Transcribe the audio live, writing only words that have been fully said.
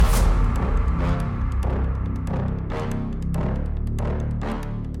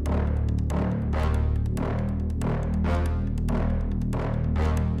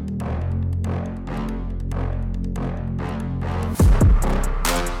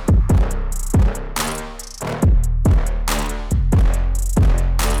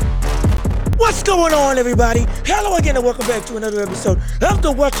What's going on, everybody? Hello again and welcome back to another episode of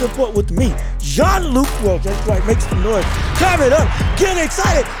The Watch Report with me, Jean-Luc Welch. That's right, make some noise. Clap it up. Get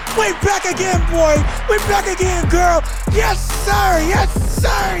excited. We back again, boy. We back again, girl. Yes, sir. Yes,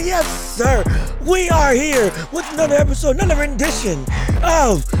 sir. Yes, sir. We are here with another episode, another rendition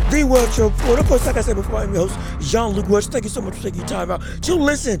of The Watch Report. Of course, like I said before, I'm your host, Jean-Luc Welch. Thank you so much for taking your time out to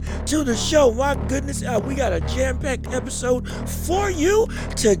listen to the show. My goodness, we got a jam-packed episode for you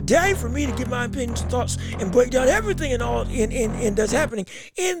today for me to give my opinions, thoughts, and break down everything and all in that's happening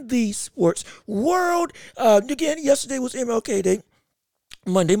in the sports world. Again, yesterday was MLK Day.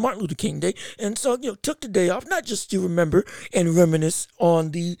 Monday, Martin Luther King Day, and so took the day off not just to remember and reminisce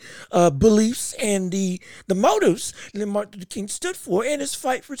on the beliefs and the motives that Martin Luther King stood for and his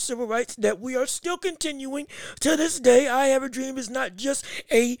fight for civil rights that we are still continuing to this day. I Have a Dream is not just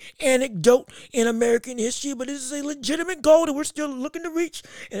a anecdote in American history, but it is a legitimate goal that we're still looking to reach,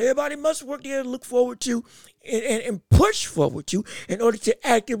 and everybody must work together to look forward to and push forward to in order to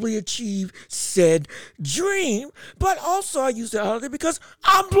actively achieve said dream. But also I use the holiday because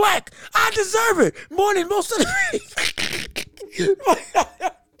I'm black. I deserve it more than most of the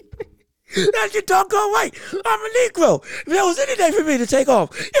That's your doggone right. I'm a Negro. If there was any day for me to take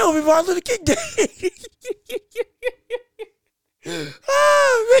off, it would be Martin Luther King Day.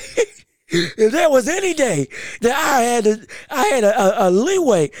 Oh, man. If there was any day that I had a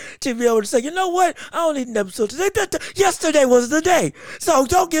leeway to be able to say, you know what, I don't need an episode today. Yesterday was the day. So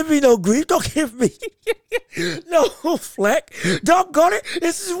don't give me no grief. Don't give me no flack. Doggone it.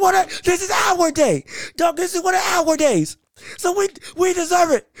 This is our day. This is one of our days. So we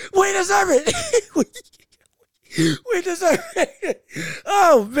deserve it. We deserve it. We deserve it.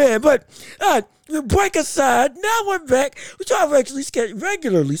 Oh man, but break aside. Now we're back with our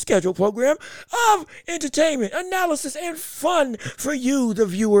regularly scheduled program of entertainment, analysis, and fun for you, the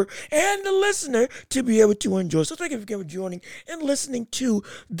viewer, and the listener to be able to enjoy. So thank you again for joining and listening to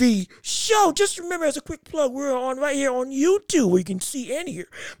the show. Just remember, as a quick plug, we're on right here on YouTube where you can see and hear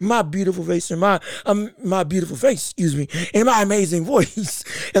my beautiful face and my beautiful face, and my amazing voice.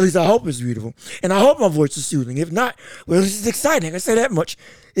 At least I hope it's beautiful, and I hope my voice is soothing. If not, well, this is exciting. I can say that much.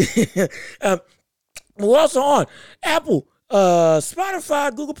 We're also on Apple,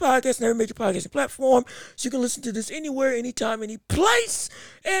 Spotify, Google Podcasts, and every major podcasting platform. So you can listen to this anywhere, anytime, any place.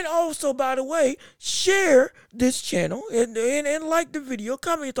 And also, by the way, share this channel and like the video,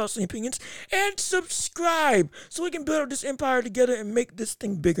 comment your thoughts and opinions, and subscribe so we can build up this empire together and make this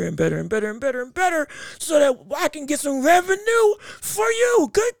thing bigger and better and better and better and better so that I can get some revenue for you.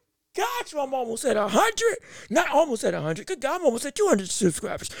 Good gosh, I'm almost at 100. Not almost at 100. Good God, I'm almost at 200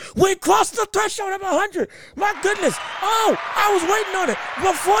 subscribers. We crossed the threshold of 100. My goodness. Oh, I was waiting on it.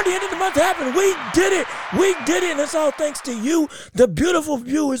 Before the end of the month happened, we did it. We did it, and it's all thanks to you, the beautiful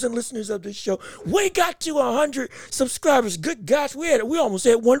viewers and listeners of this show. We got to 100 subscribers. Good gosh, we almost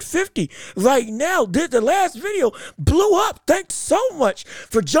at 150 right now. The last video blew up. Thanks so much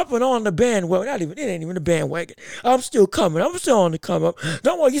for jumping on the bandwagon. It ain't even the bandwagon. I'm still coming. I'm still on the come up.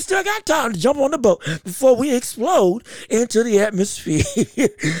 Don't worry, you still got time to jump on the boat before we explode into the atmosphere,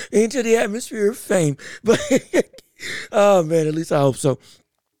 into the atmosphere of fame. But oh man, at least I hope so.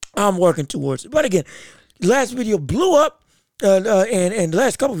 I'm working towards it. But again, last video blew up. And the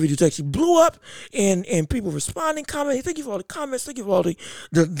last couple of videos actually blew up, and people responding, commenting. Thank you for all the comments. Thank you for all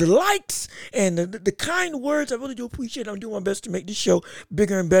the likes and the kind words. I really do appreciate it. I'm doing my best to make this show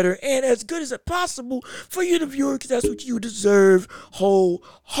bigger and better and as good as possible for you, the viewer, because that's what you deserve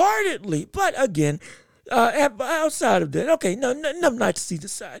wholeheartedly. But again, outside of that, okay, no, not to see the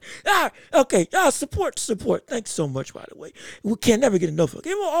side. Support. Thanks so much, by the way. We can never get enough of it.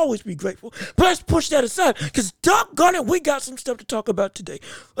 We'll always be grateful. But let's push that aside, because doggone it, we got some stuff to talk about today.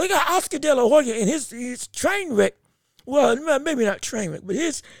 We got Oscar De La Hoya and his train wreck. Well, maybe not train wreck, but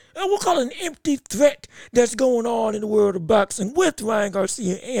we'll call it an empty threat that's going on in the world of boxing with Ryan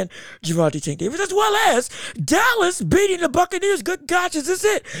Garcia and Garcia Tank Davis, as well as Dallas beating the Buccaneers. Good gosh, is this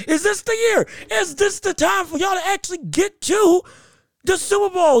it? Is this the year? Is this the time for y'all to actually get to the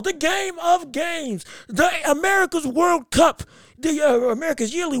Super Bowl, the game of games, the America's World Cup, the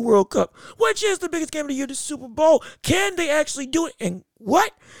America's yearly World Cup, which is the biggest game of the year, the Super Bowl? Can they actually do it? And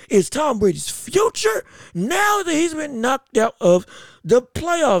what is Tom Brady's future now that he's been knocked out of the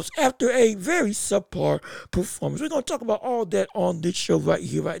playoffs after a very subpar performance? We're going to talk about all that on this show right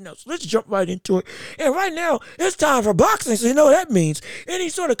here, right now. So let's jump right into it. And right now, it's time for boxing. So you know what that means. Any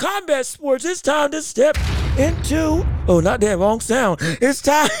sort of combat sports, it's time to step into, oh, not that wrong sound. It's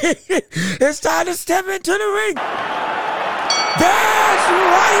time to step into the ring. That's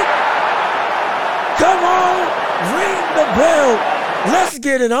right. Come on, ring the bell. Let's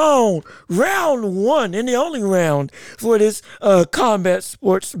get it on. Round one, and the only round for this combat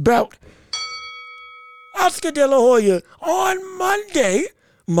sports bout. Oscar De La Hoya on Monday,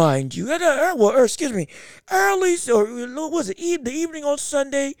 mind you, early, or was it the evening on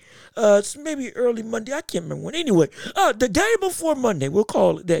Sunday? It's maybe early Monday. I can't remember when. Anyway, the day before Monday, we'll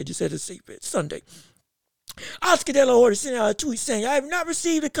call it that, just as a secret, Sunday. Oscar De La Hoya sent out a tweet saying, I have not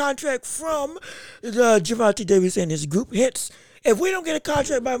received a contract from Gervonta Davis and his group. Hence, if we don't get a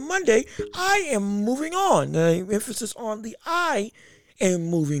contract by Monday, I am moving on. Emphasis on the I am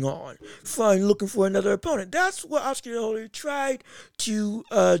moving on. Fine, looking for another opponent. That's what Oscar De La Hoya tried to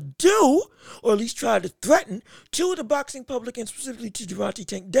do, or at least tried to threaten to the boxing public, and specifically to Gervonta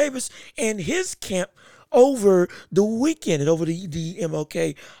Tank Davis and his camp over the weekend and over the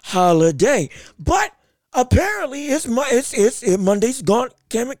MLK holiday. But apparently, Monday's gone,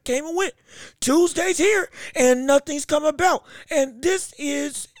 came and went. Tuesday's here, and nothing's come about. And this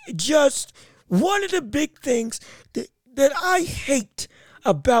is just one of the big things that I hate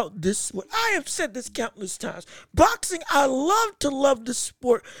about this sport. I have said this countless times. Boxing, I love the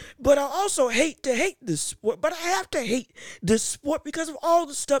sport, but I also hate to hate this sport. But I have to hate this sport because of all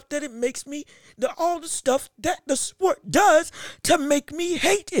the stuff that it makes me, all the stuff that the sport does to make me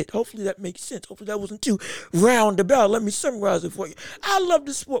hate it. Hopefully that makes sense. Hopefully that wasn't too roundabout. Let me summarize it for you. I love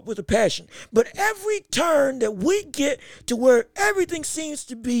the sport with a passion, but every turn that we get to where everything seems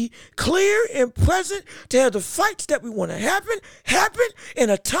to be clear and present, to have the fights that we want to happen in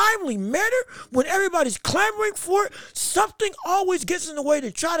a timely manner, when everybody's clamoring for it, something always gets in the way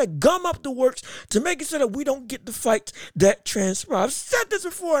to try to gum up the works to make it so that we don't get the fights that transpire. I've said this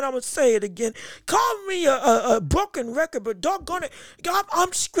before, and I'm going to say it again. Call me a broken record, but doggone it,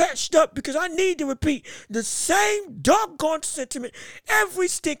 I'm scratched up because I need to repeat the same doggone sentiment every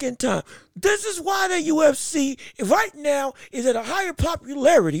stinking time. This is why the UFC right now is at a higher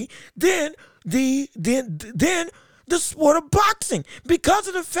popularity than the sport of boxing, because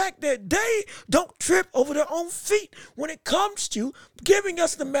of the fact that they don't trip over their own feet when it comes to giving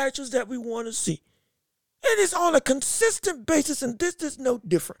us the matches that we want to see. It is on a consistent basis, and this is no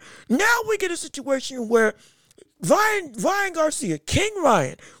different. Now we get a situation where Ryan Garcia, King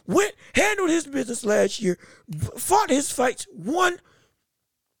Ryan, handled his business last year, fought his fights, won.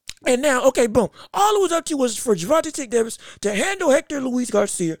 And now, okay, boom. All it was up to was for Gervonta Tank Davis to handle Hector Luis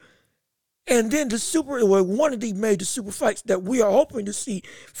Garcia. And then one of the major super fights that we are hoping to see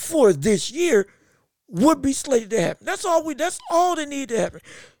for this year would be slated to happen. That's all they need to happen.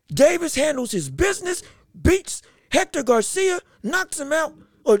 Davis handles his business, beats Hector Garcia, knocks him out,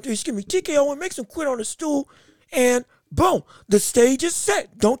 TKO, and makes him quit on the stool, and boom, the stage is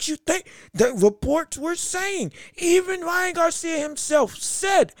set. Don't you think? The reports were saying, even Ryan Garcia himself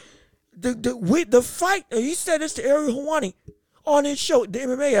said, the fight, he said this to Ariel Helwani on his show, the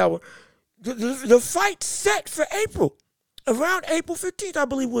MMA Hour, the fight set for April. Around April 15th, I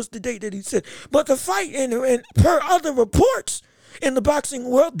believe, was the date that he said. But the fight, and per other reports in the boxing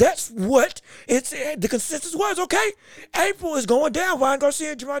world, that's what the consensus was. Okay, April is going down. Ryan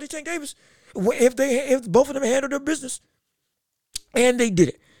Garcia and Gervonta Tank Davis, if both of them handled their business, and they did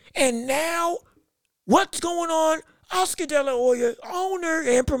it. And now, what's going on? Oscar De La Hoya, owner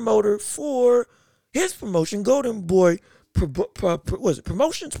and promoter for his promotion, Golden Boy.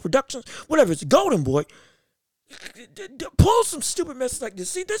 Promotions, productions, whatever, it's Golden Boy, pull some stupid mess like this.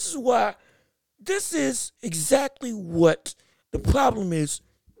 See, this is exactly what the problem is,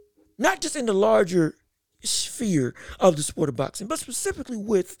 not just in the larger sphere of the sport of boxing, but specifically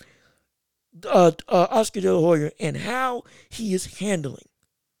with Oscar De La Hoya and how he is handling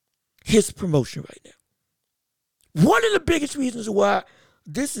his promotion right now. One of the biggest reasons why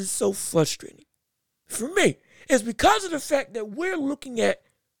this is so frustrating for me is because of the fact that we're looking at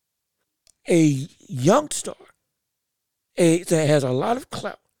a young star that has a lot of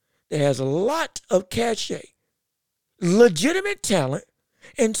clout, that has a lot of cachet, legitimate talent,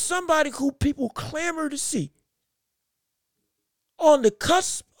 and somebody who people clamor to see on the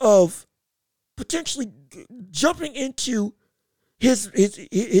cusp of potentially jumping into his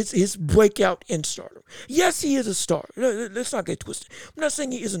breakout in stardom. Yes, he is a star. Let's not get twisted. I'm not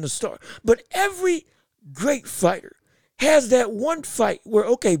saying he isn't a star, but every great fighter has that one fight where,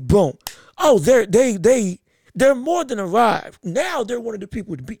 okay, boom, oh, they're more than arrived. Now they're one of the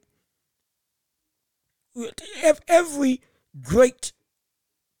people to beat. Every great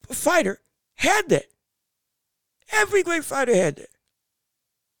fighter had that. Every great fighter had that.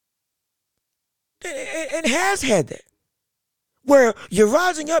 And has had that. Where you're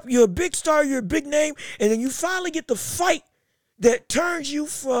rising up, you're a big star, you're a big name, and then you finally get the fight that turns you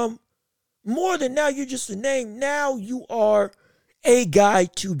from more than now you're just a name. Now you are a guy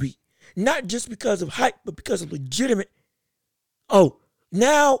to be. Not just because of hype, but because of legitimate. Oh,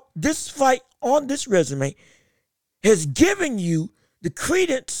 now this fight on this resume has given you the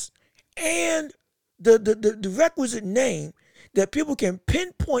credence and the requisite name that people can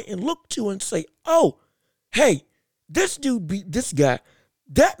pinpoint and look to and say, oh, hey, this dude beat this guy.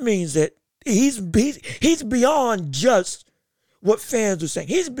 That means that he's beyond just what fans are saying.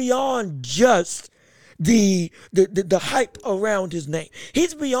 He's beyond just the hype around his name.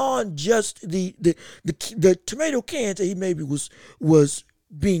 He's beyond just the tomato cans that he maybe was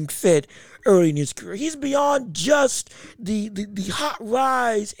being fed early in his career. He's beyond just the hot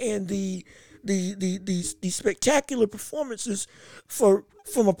rise and the spectacular performances from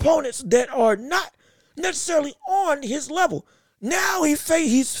opponents that are not necessarily on his level. Now he's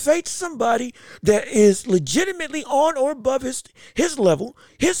faced somebody that is legitimately on or above his level,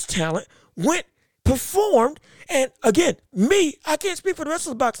 his talent, performed, and again, I can't speak for the rest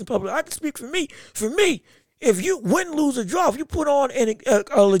of the boxing public. I can speak for me. For me, if you win, lose, or draw, if you put on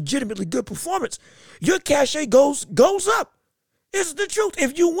a legitimately good performance, your cachet goes up. It's the truth.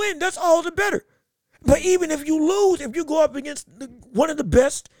 If you win, that's all the better. But even if you lose, if you go up against one of the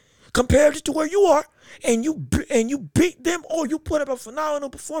best compared to where you are, and you beat them, or you put up a phenomenal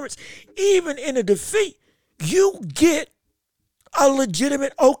performance, even in a defeat, you get a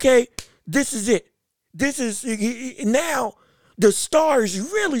legitimate, okay, this is it. This is, now the star is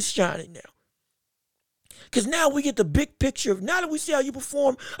really shining now. Because now we get the big picture of, now that we see how you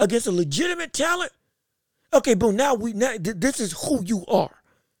perform against a legitimate talent, okay, boom, now this is who you are.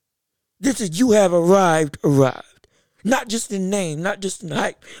 This is, you have arrived. Not just in name, not just in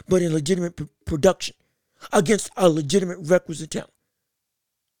hype, but in legitimate production against a legitimate requisite talent.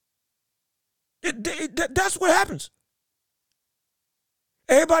 That's what happens.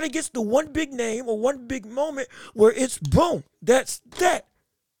 Everybody gets the one big name or one big moment where it's boom. That's that.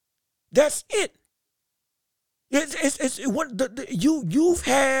 That's it. You've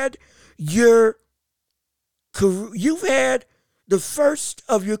had your career. You've had the first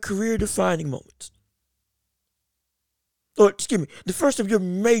of your career defining moments. Or excuse me, the first of your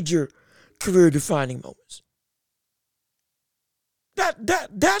major career defining moments.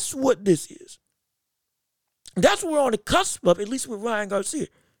 That's what this is. That's what we're on the cusp of, at least with Ryan Garcia.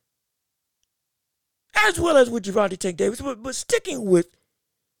 As well as with Gervonta Tank Davis. But sticking with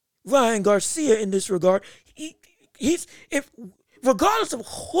Ryan Garcia in this regard, regardless of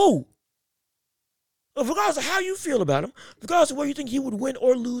who, regardless of how you feel about him, regardless of whether you think he would win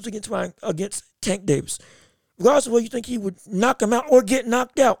or lose against Tank Davis, regardless of whether you think he would knock him out or get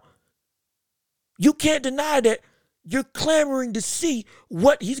knocked out, you can't deny that you're clamoring to see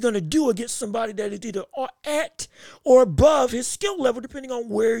what he's going to do against somebody that is either at or above his skill level, depending on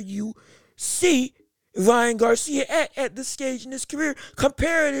where you see Ryan Garcia at this stage in his career,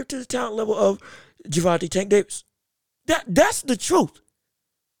 comparative to the talent level of Gervonta Tank Davis. That's the truth.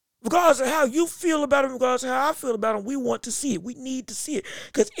 Regardless of how you feel about him, regardless of how I feel about him, we want to see it. We need to see it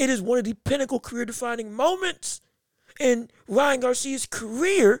because it is one of the pinnacle career-defining moments in Ryan Garcia's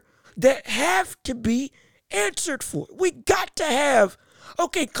career that have to be answered for. We got to have,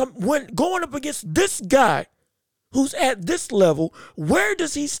 okay, when going up against this guy who's at this level, where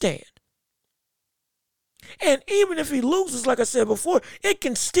does he stand? And even if he loses, like I said before, it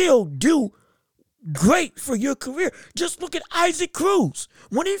can still do great for your career. Just look at Isaac Cruz.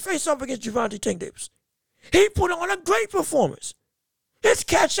 When he faced off against Gervonta Tank Davis, he put on a great performance. His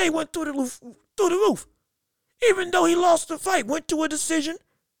cachet went through the roof. Even though he lost the fight, went to a decision.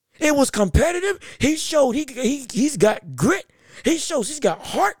 It was competitive. He showed he's got grit. He shows he's got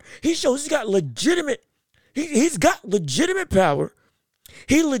heart. He shows he's got legitimate. He's got legitimate power.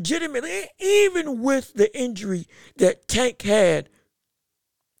 He legitimately, even with the injury that Tank had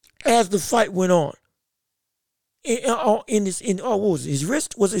as the fight went on, what was it, his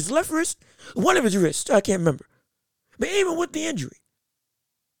wrist? Was it his left wrist? One of his wrists. I can't remember. But even with the injury,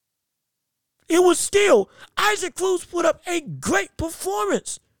 it was still, Isaac Cruz put up a great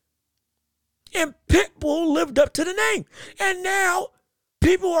performance. And Pitbull lived up to the name. And now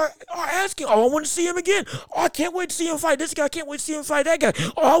people are asking, oh, I want to see him again. Oh, I can't wait to see him fight this guy. I can't wait to see him fight that guy.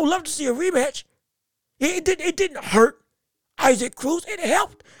 Oh, I would love to see a rematch. It didn't hurt Isaac Cruz. It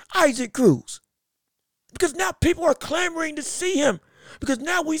helped Isaac Cruz. Because now people are clamoring to see him. Because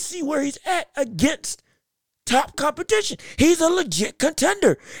now we see where he's at against top competition. He's a legit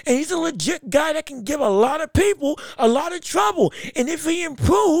contender. And he's a legit guy that can give a lot of people a lot of trouble. And if he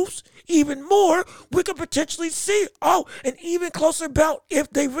improves even more, we could potentially see, an even closer bout if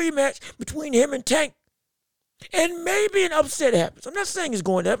they rematch between him and Tank. And maybe an upset happens. I'm not saying it's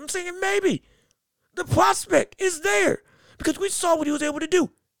going to happen. I'm saying maybe. The prospect is there. because we saw what he was able to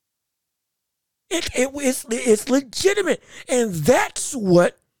do. It's legitimate. And that's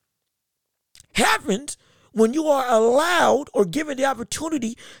what happens when you are allowed or given the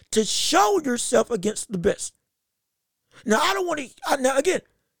opportunity to show yourself against the best. Now, I don't want to, now again,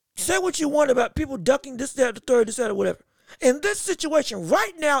 say what you want about people ducking this, that, the third, this, that, or whatever. In this situation,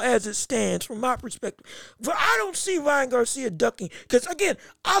 right now as it stands, from my perspective, I don't see Ryan Garcia ducking. Because again,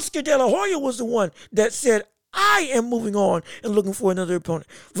 Oscar De La Hoya was the one that said, I am moving on and looking for another opponent.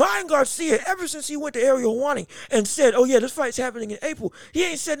 Ryan Garcia, ever since he went to Ariel Wanting and said, oh yeah, this fight's happening in April, he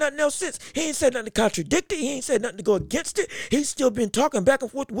ain't said nothing else since. He ain't said nothing to contradict it. He ain't said nothing to go against it. He's still been talking back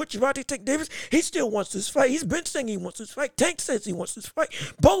and forth with Garcia Tank Davis. He still wants this fight. He's been saying he wants this fight. Tank says he wants this fight.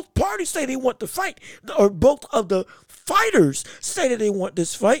 Both parties say they want the fight, or both of the fighters say that they want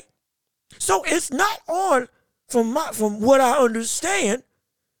this fight. So it's not on, from what I understand,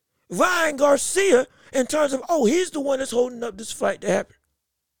 Ryan Garcia, in terms of, oh, he's the one that's holding up this fight to happen.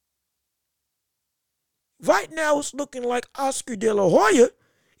 Right now, it's looking like Oscar De La Hoya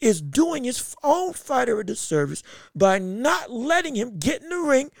is doing his own fighter a disservice by not letting him get in the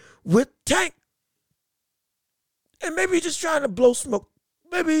ring with Tank. And maybe he's just trying to blow smoke.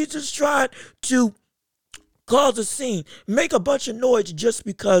 Maybe he's just trying to cause a scene, make a bunch of noise just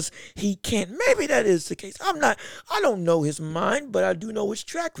because he can. Maybe that is the case. I don't know his mind, but I do know his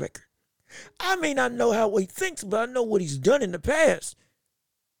track record. I may not know how he thinks, but I know what he's done in the past.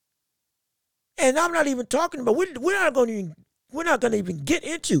 And I'm not even talking about, we're not going to even get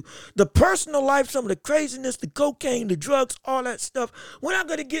into the personal life, some of the craziness, the cocaine, the drugs, all that stuff. We're not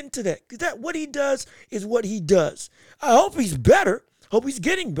going to get into that, because what he does is what he does. I hope he's better. Hope he's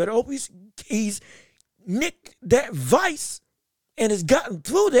getting better. Hope he's nicked that vice and has gotten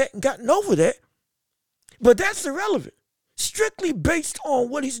through that and gotten over that. But that's irrelevant. Strictly based on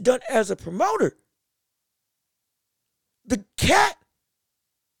what he's done as a promoter. The cat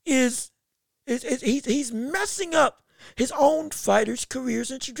he's messing up his own fighters' careers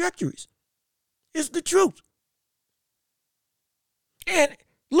and trajectories. It's the truth. And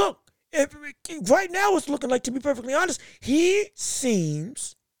look, right now it's looking like, to be perfectly honest, he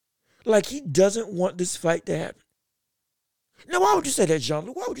seems like he doesn't want this fight to happen. Now, why would you say that,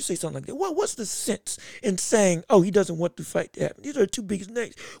 Jean-Luc? Why would you say something like that? What's the sense in saying, oh, he doesn't want the fight to happen? These are the two biggest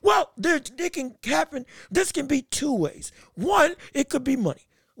names. Well, they can happen. This can be two ways. One, it could be money.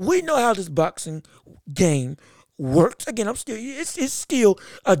 We know how this boxing game works. Again, it's still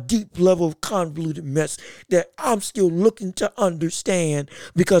a deep level of convoluted mess that I'm still looking to understand,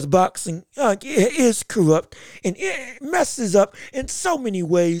 because boxing is corrupt and it messes up in so many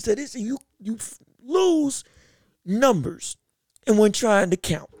ways that you lose numbers and when trying to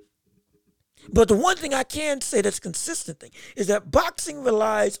count. But the one thing I can say that's consistent thing is that boxing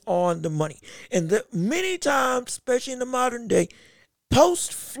relies on the money. And that many times, especially in the modern day,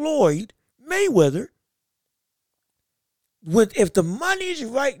 post Floyd Mayweather, if the money's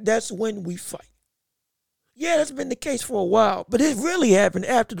right, that's when we fight. Yeah, that's been the case for a while, but it really happened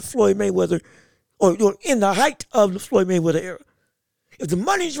after the Floyd Mayweather, or in the height of the Floyd Mayweather era. If the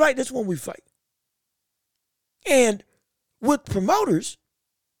money's right, that's when we fight. And with promoters,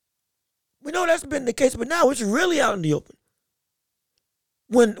 we know that's been the case, but now it's really out in the open.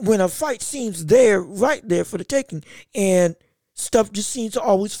 When a fight seems right there for the taking, and stuff just seems to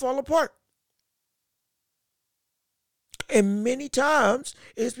always fall apart. And many times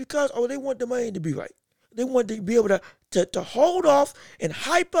it's because, they want the money to be right. They want to be able to hold off and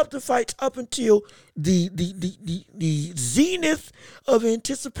hype up the fights up until the zenith of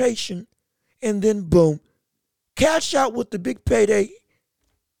anticipation, and then boom, cash out with the big payday.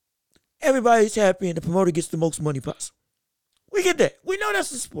 Everybody's happy and the promoter gets the most money possible. We get that. We know that's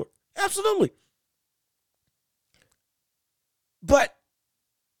the sport. Absolutely. But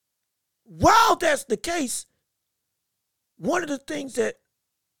while that's the case, one of the things that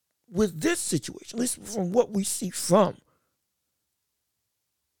with this situation, at least from what we see from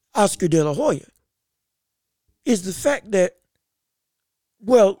Oscar De La Hoya, is the fact that,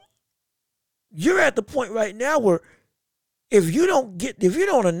 well, you're at the point right now where if you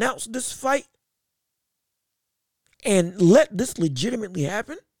don't announce this fight and let this legitimately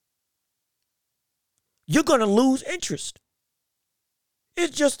happen, you're going to lose interest.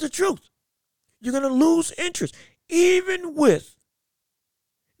 It's just the truth. You're going to lose interest. Even with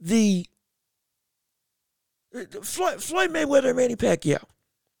the Floyd Mayweather and Manny Pacquiao,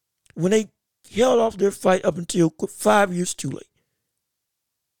 when they held off their fight up until 5 years too late.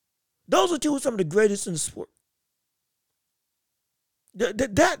 Those are two of some of the greatest in the sport.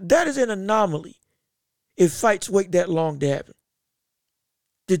 That is an anomaly if fights wait that long to happen.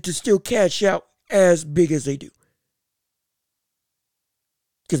 To still cash out as big as they do.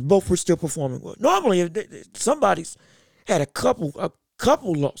 because both were still performing well. Normally, if somebody's had a couple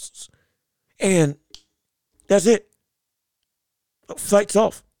losses, and that's it. Fights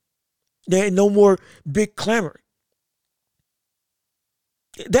off. There ain't no more big clamoring.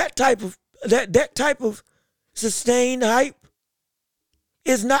 That type of sustained hype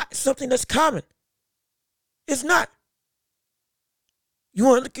is not something that's common. It's not. You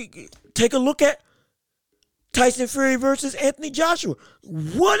want to take a look at Tyson Fury versus Anthony Joshua.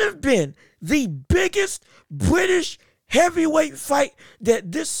 Would have been the biggest British heavyweight fight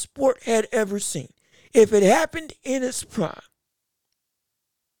that this sport had ever seen. If it happened in its prime.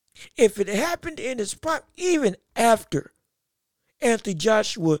 If it happened in its prime, even after Anthony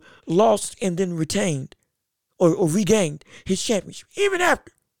Joshua lost and then retained or regained his championship, even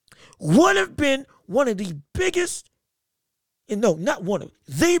after, would have been one of the biggest, and no, not one of,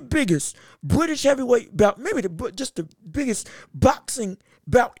 the biggest British heavyweight bout, maybe just the biggest boxing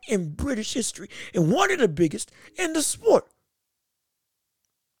bout in British history, and one of the biggest in the sport.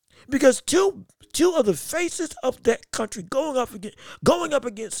 Because two of the faces of that country going up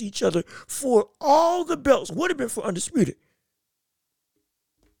against each other for all the belts would have been for undisputed.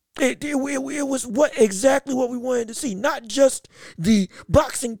 It was exactly what we wanted to see. Not just the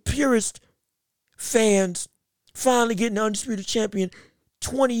boxing purist fans finally getting the undisputed champion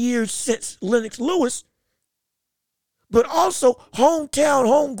 20 years since Lennox Lewis, but also hometown,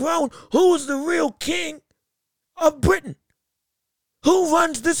 homegrown, who is the real king of Britain? Who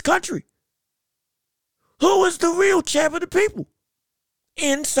runs this country? Who is the real champ of the people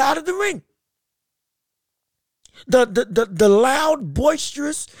inside of the ring? The loud,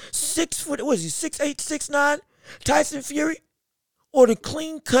 boisterous 6 foot, what is he, 6'8", 6'9", Tyson Fury, or the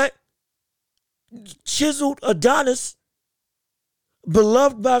clean cut, chiseled Adonis,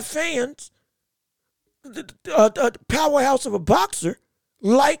 beloved by fans, a powerhouse of a boxer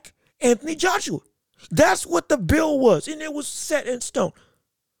like Anthony Joshua. That's what the bill was, and it was set in stone.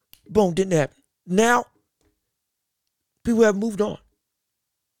 Boom, didn't happen. Now, people have moved on.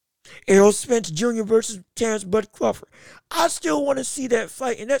 Errol Spence Jr. versus Terrence Bud Crawford. I still want to see that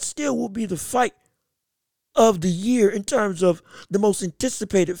fight, and that still will be the fight of the year in terms of the most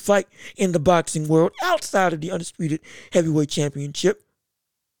anticipated fight in the boxing world outside of the Undisputed Heavyweight Championship.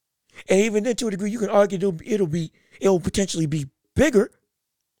 And even then, to a degree, you can argue it'll potentially be bigger,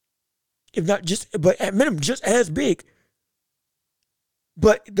 if not just, but at minimum, just as big.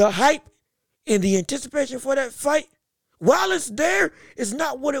 But the hype and the anticipation for that fight, while it's there, is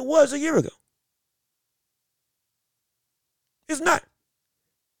not what it was a year ago. It's not.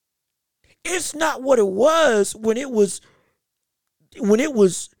 It's not what it was when it was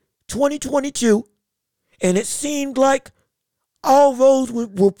 2022, and it seemed like all roads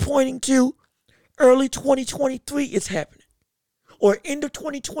were pointing to early 2023. It's happening. Or end of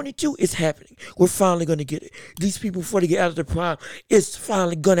 2022, it's happening. We're finally going to get it. These people, before they get out of the prime, it's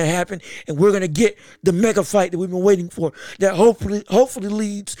finally going to happen, and we're going to get the mega fight that we've been waiting for, that hopefully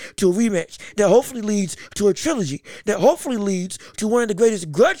leads to a rematch, that hopefully leads to a trilogy, that hopefully leads to one of the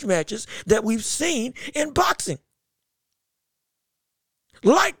greatest grudge matches that we've seen in boxing.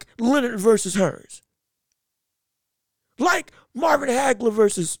 Like Leonard versus Hearns. Like Marvin Hagler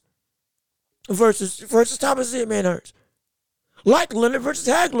versus Thomas Hitman Hearns. Like Leonard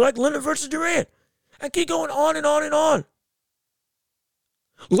versus Hagler, like Leonard versus Durant. I keep going on and on and on.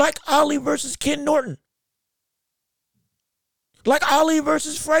 Like Ali versus Ken Norton. Like Ali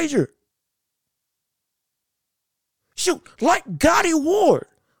versus Frazier. Shoot, like Gotti Ward.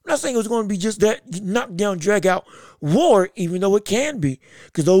 I'm not saying it was going to be just that knockdown, drag out war, even though it can be,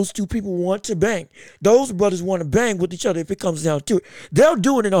 because those two people want to bang. Those brothers want to bang with each other if it comes down to it. They'll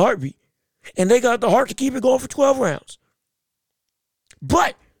do it in a heartbeat. And they got the heart to keep it going for 12 rounds.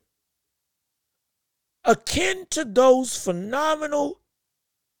 But akin to those phenomenal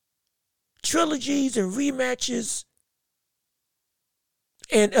trilogies and rematches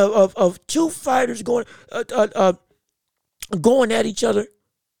and of two fighters going at each other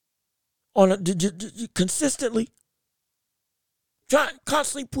on consistently,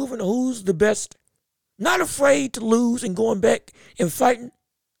 constantly proving who's the best, not afraid to lose and going back and fighting,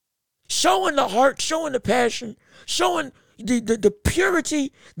 showing the heart, showing the passion, showing the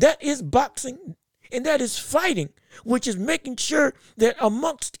purity that is boxing and that is fighting, which is making sure that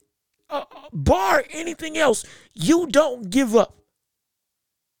amongst, bar anything else, you don't give up.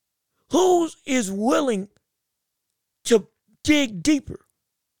 Who is willing to dig deeper?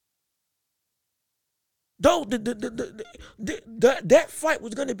 Though that fight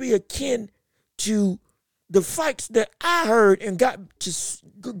was going to be akin to the fights that I heard and got to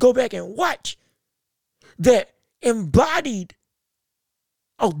go back and watch that embodied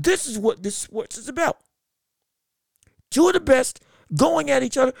Oh, this is what this sports is about. Two of the best going at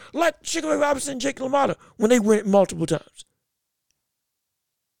each other, like Sugar Ray Robinson and Jake LaMotta when they went multiple times.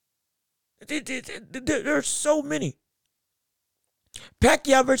 There are so many.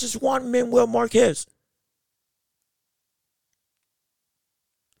 Pacquiao versus Juan Manuel Marquez.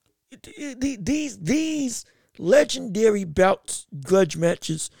 These legendary bouts, grudge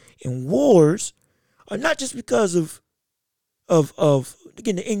matches, and wars are not just because of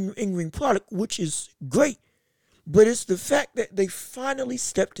again the in-ring product, which is great, but it's the fact that they finally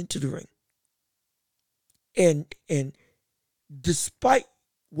stepped into the ring. And despite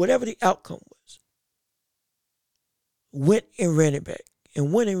whatever the outcome was, went and ran it back,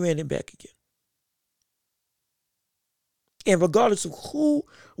 and went and ran it back again. And regardless of who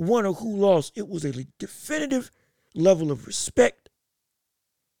won or who lost, it was a definitive level of respect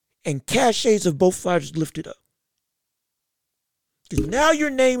and cachets of both fighters lifted up. Because now your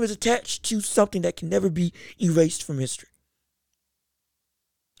name is attached to something that can never be erased from history.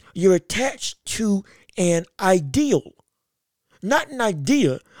 You're attached to an ideal. Not an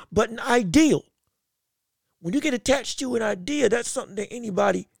idea, but an ideal. When you get attached to an idea, that's something that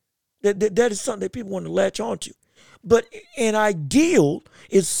anybody, that is something that people want to latch onto. But an ideal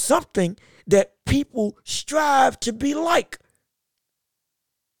is something that people strive to be like.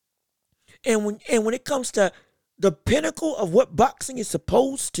 And when it comes to the pinnacle of what boxing is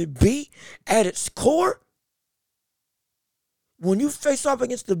supposed to be at its core, when you face off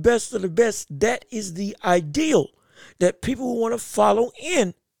against the best of the best, that is the ideal that people want to follow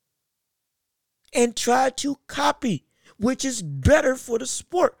in and try to copy, which is better for the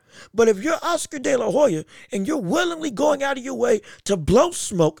sport. But if you're Oscar De La Hoya and you're willingly going out of your way to blow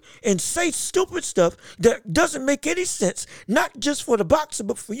smoke and say stupid stuff that doesn't make any sense, not just for the boxer,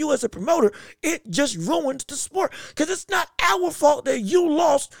 but for you as a promoter, it just ruins the sport. Because it's not our fault that you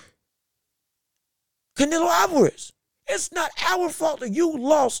lost Canelo Alvarez. It's not our fault that you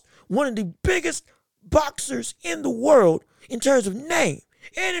lost one of the biggest boxers in the world in terms of name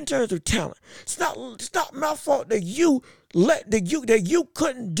and in terms of talent. It's not my fault that you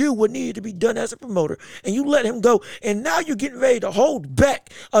couldn't do what needed to be done as a promoter, and you let him go, and now you're getting ready to hold back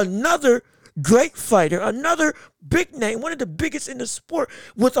another great fighter, another big name, one of the biggest in the sport,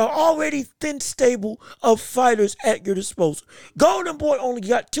 with an already thin stable of fighters at your disposal. Golden Boy only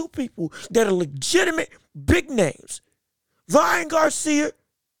got two people that are legitimate big names: Ryan Garcia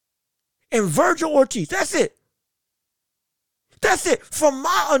and Virgil Ortiz. That's it. That's it. From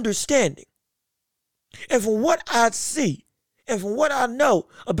my understanding, and from what I see, and from what I know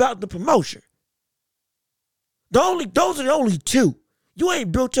about the promotion, those are the only two. You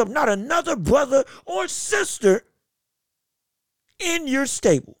ain't built up not another brother or sister in your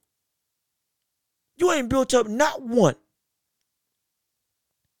stable. You ain't built up not one.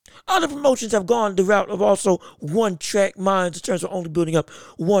 Other promotions have gone the route of also one-track minds in terms of only building up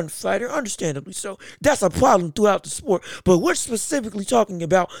one fighter, understandably so. That's a problem throughout the sport. But we're specifically talking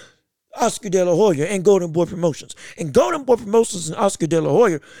about Oscar De La Hoya and Golden Boy Promotions. And Golden Boy Promotions and Oscar De La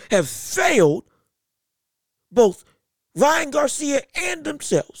Hoya have failed both Ryan Garcia and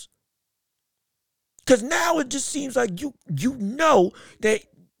themselves. Because now it just seems like you know that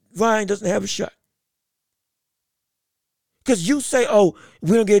Ryan doesn't have a shot. Because you say, oh,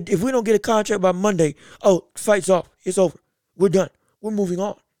 if we don't get a contract by Monday, oh, fight's off. It's over. We're done. We're moving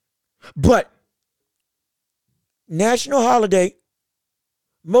on. But national holiday,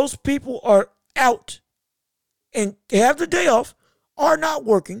 most people are out and have the day off, are not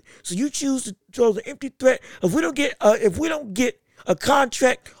working. So you choose to throw the empty threat. If we don't get a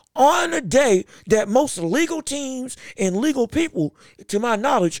contract on a day that most legal teams and legal people, to my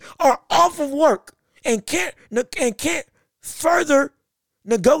knowledge, are off of work and can't further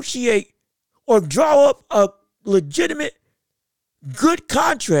negotiate or draw up a legitimate good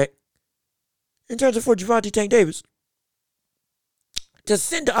contract in terms of for Gervonta Tank Davis to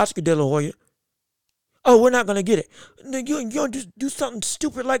send to Oscar De La Hoya, oh, we're not going to get it. You don't just do something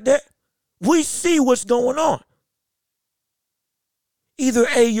stupid like that. We see what's going on. Either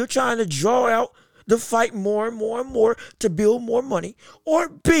A, you're trying to draw out the fight more and more and more to build more money, or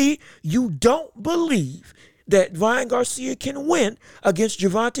B, you don't believe that Ryan Garcia can win against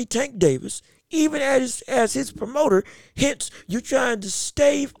Gervonta Tank Davis, even as his promoter. Hence, you're trying to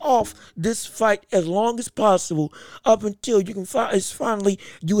stave off this fight as long as possible up until you can finally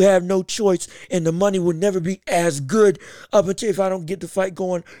you have no choice, and the money will never be as good up until if I don't get the fight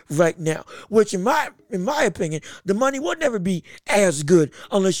going right now. Which, in my opinion, the money will never be as good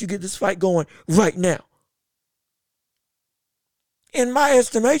unless you get this fight going right now. In my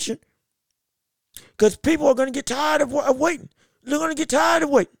estimation. Because people are going to get tired of waiting. They're going to get tired of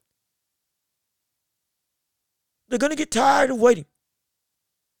waiting. They're going to get tired of waiting.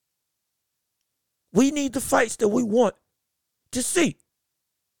 We need the fights that we want to see.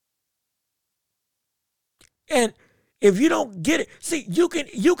 And if you don't get it, see, you can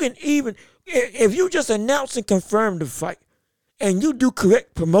even, if you just announce and confirm the fight and you do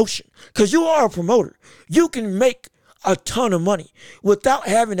correct promotion, because you are a promoter, you can make a ton of money without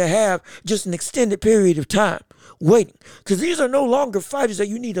having to have just an extended period of time waiting. Because these are no longer fighters that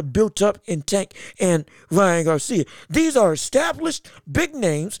you need to build up in Tank and Ryan Garcia. These are established big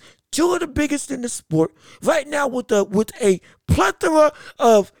names, two of the biggest in the sport right now, with a plethora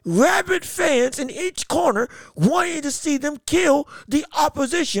of rabid fans in each corner wanting to see them kill the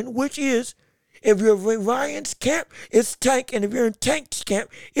opposition, which is, if you're in Ryan's camp, it's Tank, and if you're in Tank's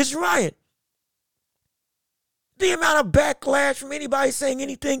camp, it's Ryan. The amount of backlash from anybody saying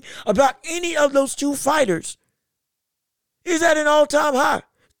anything about any of those two fighters is at an all-time high,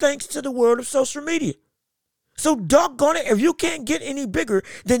 thanks to the world of social media. So doggone it, if you can't get any bigger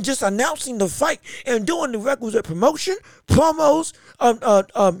than just announcing the fight and doing the requisite promotion, promos,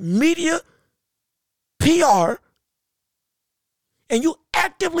 media, PR, and you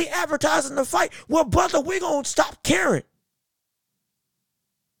actively advertising the fight, well, brother, we're going to stop caring.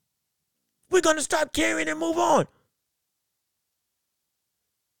 We're going to stop caring and move on.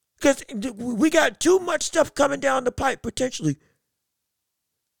 Because we got too much stuff coming down the pipe potentially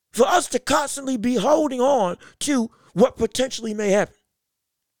for us to constantly be holding on to what potentially may happen.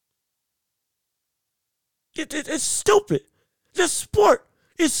 It's stupid. This sport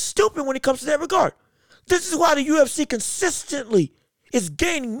is stupid when it comes to that regard. This is why the UFC consistently is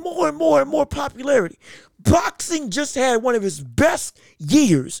gaining more and more and more popularity. Boxing just had one of its best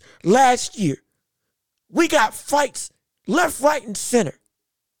years last year. We got fights left, right, and center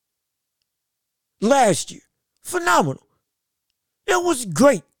last year. Phenomenal. It was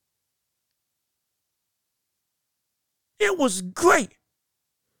great. It was great.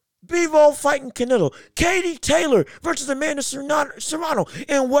 Bivol fighting Canelo. Katie Taylor versus Amanda Serrano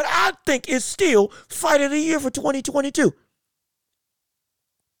in what I think is still fight of the year for 2022.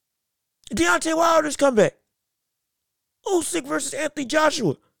 Deontay Wilder's comeback. Usyk versus Anthony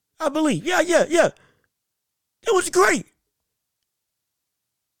Joshua, I believe. Yeah. It was great.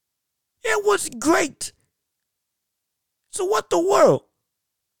 It was great. So what the world?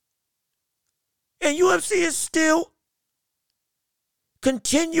 And UFC is still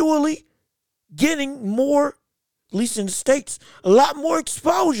continually getting more, at least in the States, a lot more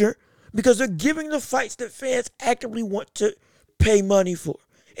exposure because they're giving the fights that fans actively want to pay money for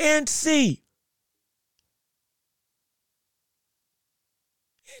and see.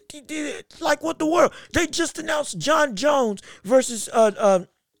 Like what the world? They just announced John Jones versus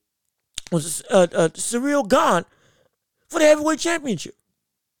Cyril Gane for the heavyweight championship.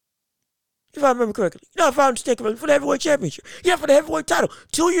 If I remember correctly. No, if I understand correctly, for the heavyweight championship. Yeah, for the heavyweight title.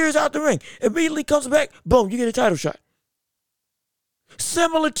 2 years out the ring. Immediately comes back, boom, you get a title shot.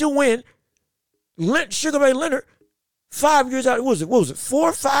 Similar to when Sugar Ray Leonard, 5 years out, what was it, 4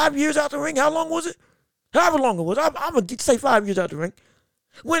 or 5 years out the ring? How long was it? However long it was. I'm going to say 5 years out the ring.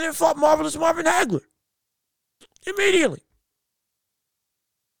 Went and fought Marvelous Marvin Hagler. Immediately.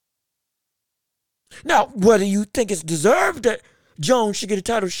 Now, whether you think it's deserved that Jones should get a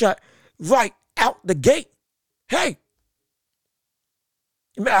title shot right out the gate, hey,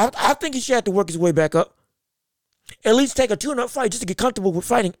 I think he should have to work his way back up. At least take a tune-up fight just to get comfortable with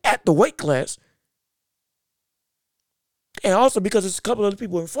fighting at the weight class. And also because there's a couple other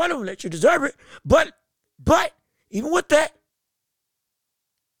people in front of him that should deserve it. But, even with that,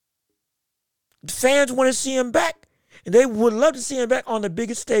 the fans want to see him back. And they would love to see him back on the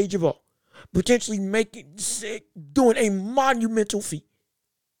biggest stage of all. Potentially doing a monumental feat.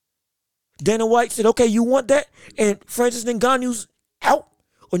 Dana White said, okay, you want that? And Francis Ngannou's out,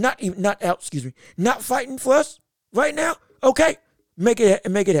 or not fighting for us right now? Okay, make it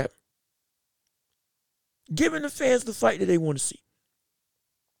happen. Giving the fans the fight that they want to see.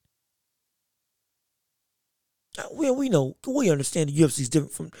 We know, we understand the UFC is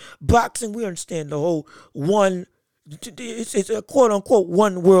different from boxing. We understand the whole it's a quote unquote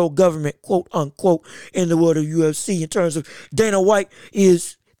one world government, quote unquote, in the world of UFC in terms of Dana White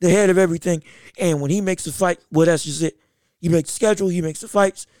is the head of everything. And when he makes a fight, well, that's just it. He makes the schedule, he makes the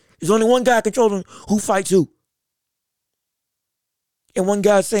fights. There's only one guy controlling who fights who. And one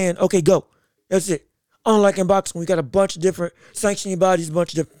guy saying, okay, go. That's it. Unlike in boxing, we got a bunch of different sanctioning bodies, a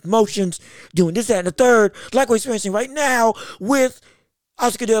bunch of different promotions, doing this, that, and the third, like we're experiencing right now with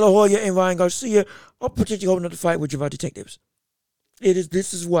Oscar De La Hoya and Ryan Garcia, or potentially holding up the fight with Gervonta Tank Davis.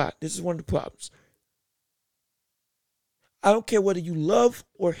 This is why. This is one of the problems. I don't care whether you love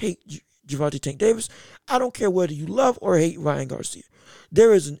or hate Gervonta Tank Davis. I don't care whether you love or hate Ryan Garcia.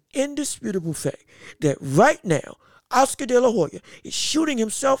 There is an indisputable fact that right now, Oscar De La Hoya is shooting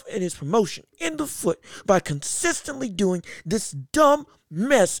himself and his promotion in the foot by consistently doing this dumb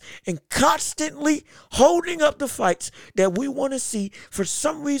mess and constantly holding up the fights that we want to see for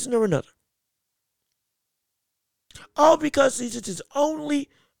some reason or another. All because he's just his only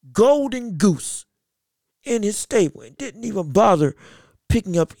golden goose in his stable and didn't even bother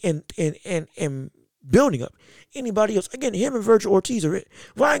picking up and building up anybody else. Again, him and Virgil Ortiz are it.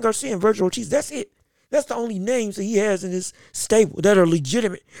 Ryan Garcia and Virgil Ortiz, that's it. That's the only names that he has in his stable that are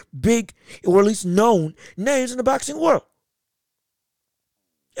legitimate, big, or at least known names in the boxing world.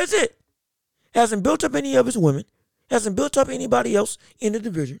 That's it. Hasn't built up any of his women. Hasn't built up anybody else in the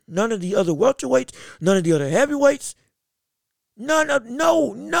division. None of the other welterweights. None of the other heavyweights.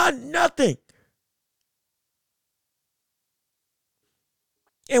 Nothing.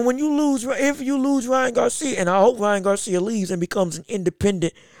 And when you lose, if you lose Ryan Garcia, and I hope Ryan Garcia leaves and becomes an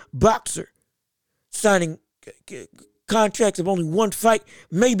independent boxer, signing contracts of only one fight,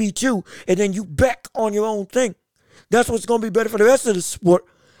 maybe two, and then you back on your own thing. That's what's going to be better for the rest of the sport.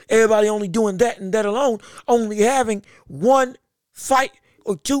 Everybody only doing that and that alone, only having one fight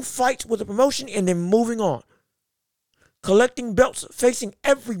or two fights with a promotion and then moving on. Collecting belts, facing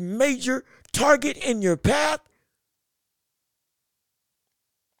every major target in your path,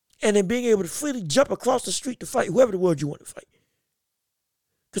 and then being able to freely jump across the street to fight whoever the world you want to fight.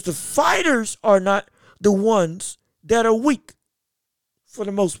 Because the fighters are not the ones that are weak, for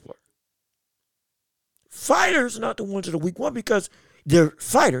the most part. Fighters are not the ones that are weak. One, because they're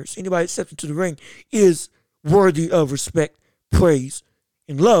fighters. Anybody that steps into the ring is worthy of respect, praise,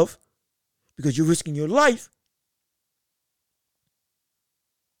 and love, because you're risking your life.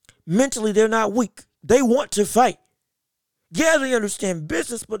 Mentally, they're not weak. They want to fight. Yeah, they understand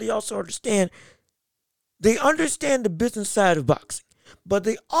business, but they also understand the business side of boxing. But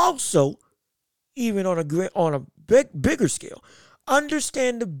they also, even on a bigger scale,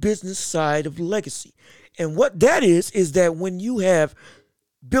 understand the business side of legacy. And what that is that when you have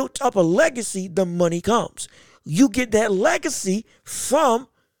built up a legacy, the money comes. You get that legacy from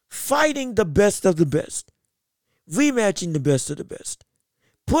fighting the best of the best, rematching the best of the best,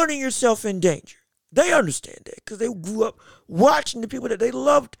 putting yourself in danger. They understand that because they grew up watching the people that they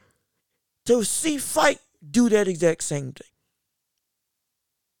loved to see fight do that exact same thing.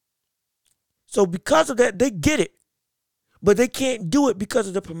 So because of that, they get it. But they can't do it because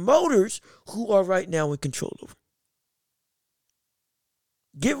of the promoters who are right now in control of them.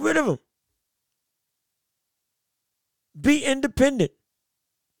 Get rid of them. Be independent.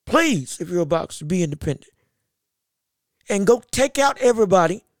 Please, if you're a boxer, be independent. And go take out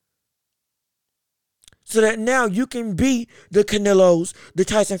everybody so that now you can be the Canelos, the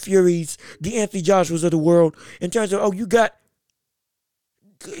Tyson Furies, the Anthony Joshuas of the world in terms of, you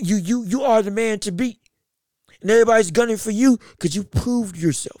are the man to beat. And everybody's gunning for you because you proved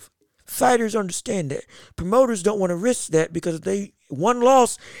yourself. Fighters understand that. Promoters don't want to risk that because one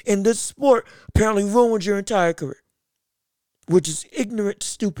loss in this sport apparently ruins your entire career, which is ignorant,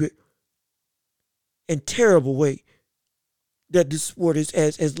 stupid, and terrible way that this sport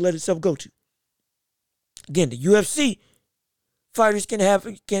has let itself go to. Again, the UFC fighters can have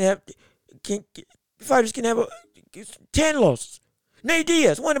 10 losses. Nate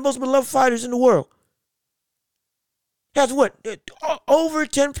Diaz, one of the most beloved fighters in the world, has over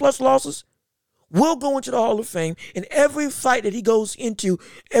 10 plus losses, will go into the Hall of Fame, and every fight that he goes into,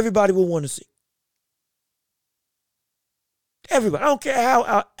 everybody will want to see. Everybody. I don't care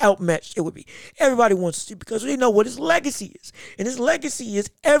how outmatched it would be. Everybody wants to see because they know what his legacy is. And his legacy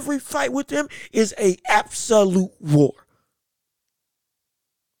is every fight with him is an absolute war.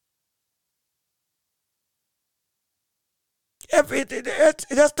 That's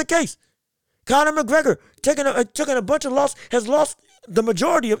the case. Conor McGregor, taking a bunch of losses, has lost the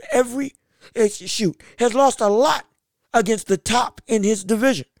majority of has lost a lot against the top in his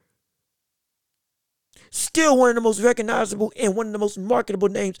division. Still one of the most recognizable and one of the most marketable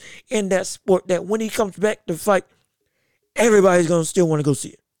names in that sport, that when he comes back to fight, everybody's going to still want to go see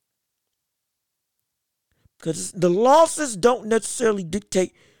it. Because the losses don't necessarily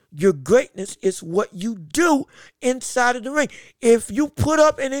dictate your greatness. It's what you do inside of the ring. If you put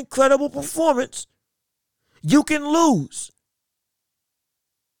up an incredible performance, you can lose.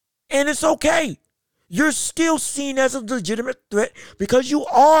 And it's okay. You're still seen as a legitimate threat because you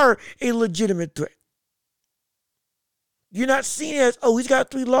are a legitimate threat. You're not seen as, he's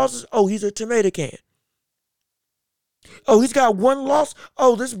got 3 losses. He's a tomato can. He's got 1 loss.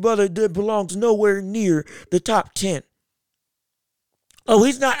 This brother belongs nowhere near the top 10. Oh,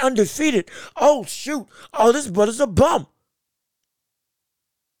 he's not undefeated. Oh, shoot. Oh, this brother's a bum.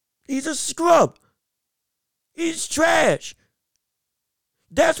 He's a scrub. He's trash.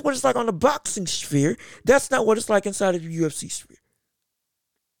 That's what it's like on the boxing sphere. That's not what it's like inside of the UFC sphere.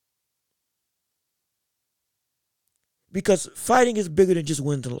 Because fighting is bigger than just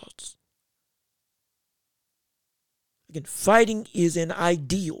wins and losses. Again, fighting is an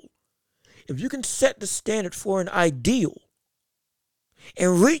ideal. If you can set the standard for an ideal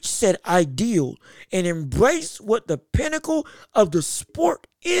and reach said ideal and embrace what the pinnacle of the sport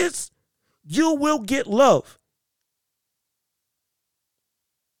is, you will get love.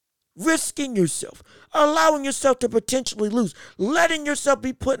 Risking yourself, allowing yourself to potentially lose, letting yourself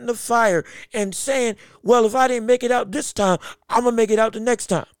be put in the fire and saying, well, if I didn't make it out this time, I'm going to make it out the next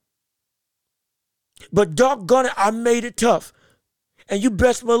time. But doggone it, I made it tough. And you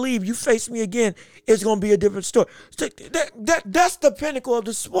best believe you face me again, it's going to be a different story. So that's the pinnacle of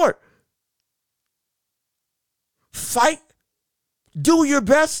the sport. Fight. Do your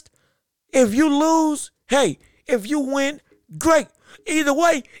best. If you lose, hey, if you win, great. Either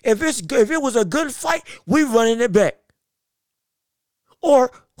way, if it was a good fight, we running it back.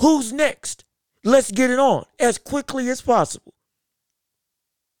 Or who's next? Let's get it on as quickly as possible.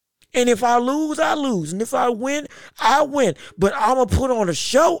 And if I lose, I lose. And if I win, I win. But I'm going to put on a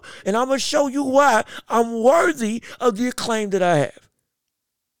show, and I'm going to show you why I'm worthy of the acclaim that I have.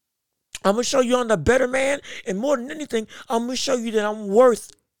 I'm going to show you I'm the better man, and more than anything, I'm going to show you that I'm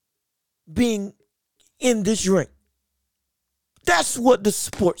worth being in this ring. That's what the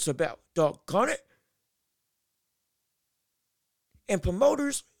sport's about, doggone it. And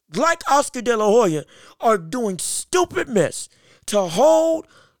promoters like Oscar De La Hoya are doing stupid mess to hold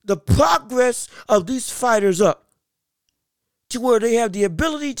the progress of these fighters up to where they have the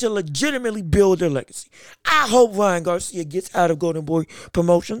ability to legitimately build their legacy. I hope Ryan Garcia gets out of Golden Boy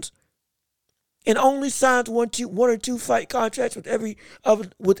Promotions and only signs one or two fight contracts with every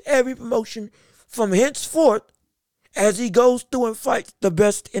promotion from henceforth as he goes through and fights the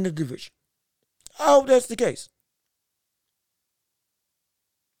best in the division. I hope that's the case.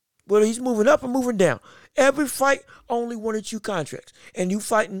 Whether he's moving up or moving down. Every fight, only one or two contracts. And you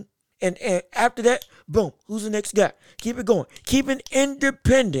fighting, and after that, boom, who's the next guy? Keep it going. Keeping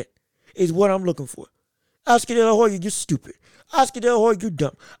independent is what I'm looking for. Oscar De La Hoya, you're stupid. Oscar De La Hoya, you're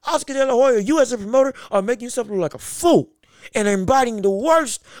dumb. Oscar De La Hoya, you as a promoter are making yourself look like a fool and embodying the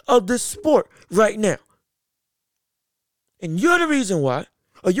worst of this sport right now. And you're the reason why,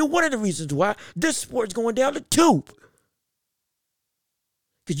 or you're one of the reasons why, this sport's going down the tube.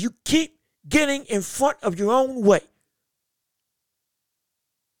 Because you keep getting in front of your own way.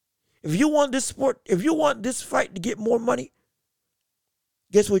 If you want this sport, if you want this fight to get more money,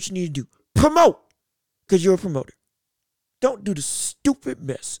 guess what you need to do? Promote. Because you're a promoter. Don't do the stupid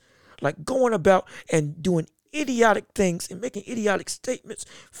mess like going about and doing idiotic things and making idiotic statements,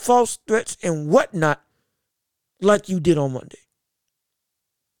 false threats, and whatnot like you did on Monday.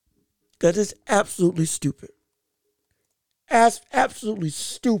 Because it's absolutely stupid. Absolutely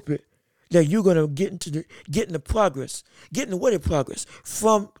stupid that you're going to get in the way of progress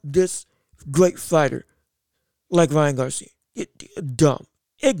from this great fighter like Ryan Garcia. Dumb.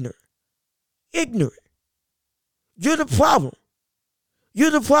 Ignorant. You're the problem. You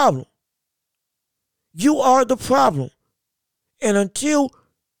are the problem. And until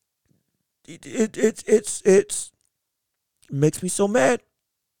it makes me so mad.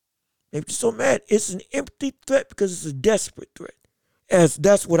 It's an empty threat because it's a desperate threat. As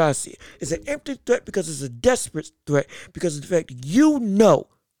that's what I see. It's an empty threat because it's a desperate threat because of the fact that you know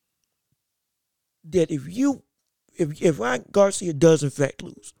that if Ryan Garcia does in fact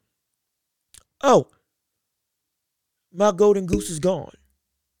lose, oh, my golden goose is gone.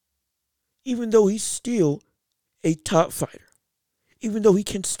 Even though he's still a top fighter. Even though he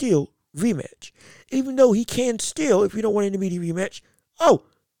can still rematch. Even though he can still, if you don't want an immediate rematch, oh,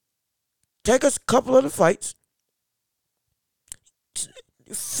 take us a couple of the fights.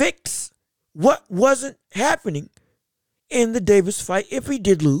 Fix what wasn't happening in the Davis fight if he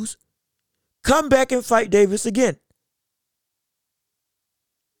did lose. Come back and fight Davis again.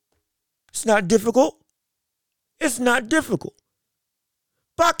 It's not difficult.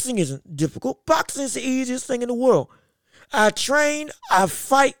 Boxing isn't difficult. Boxing is the easiest thing in the world. I train, I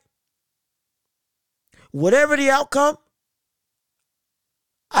fight. Whatever the outcome,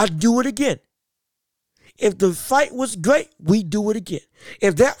 I do it again. If the fight was great, we do it again.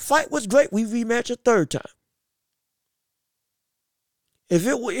 If that fight was great, we rematch a third time.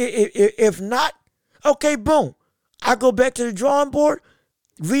 If not, okay, boom. I go back to the drawing board,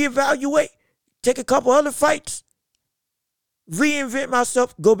 reevaluate, take a couple other fights, reinvent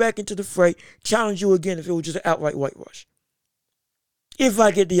myself, go back into the fray, challenge you again if it was just an outright whitewash. If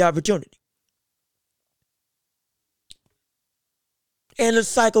I get the opportunity. And the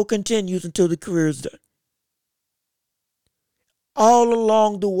cycle continues until the career is done. All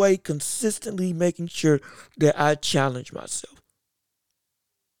along the way, consistently making sure that I challenge myself.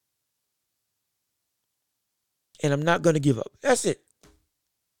 And I'm not going to give up. That's it.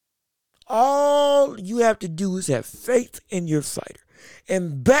 All you have to do is have faith in your fighter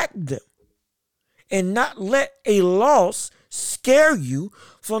and back them and not let a loss scare you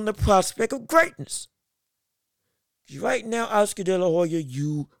from the prospect of greatness. Right now, Oscar De La Hoya,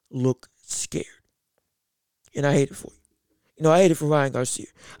 you look scared. And I hate it for you. I hate it for Ryan Garcia.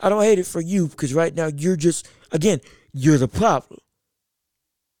 I don't hate it for you because right now you're just, again, you're the problem.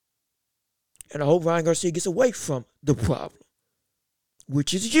 And I hope Ryan Garcia gets away from the problem,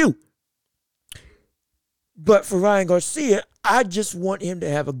 which is you. But for Ryan Garcia, I just want him to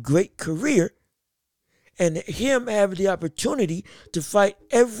have a great career and him have the opportunity to fight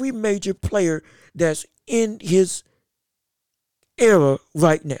every major player that's in his era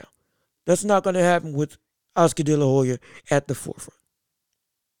right now. That's not going to happen with Oscar De La Hoya at the forefront.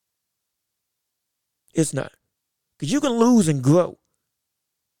 It's not. Because you can lose and grow.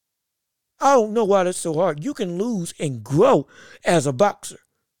 I don't know why that's so hard. You can lose and grow as a boxer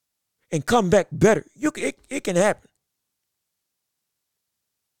and come back better. It can happen.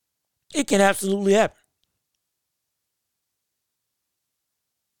 It can absolutely happen.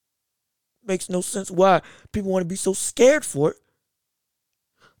 Makes no sense why people want to be so scared for it.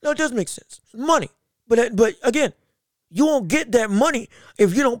 No, it does make sense. Money. But again, you won't get that money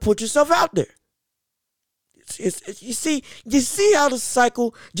if you don't put yourself out there. You see how the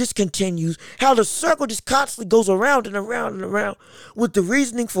cycle just continues, how the circle just constantly goes around and around and around with the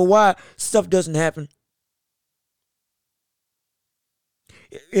reasoning for why stuff doesn't happen.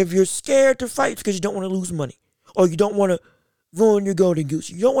 If you're scared to fight, it's because you don't want to lose money or you don't want to ruin your golden goose.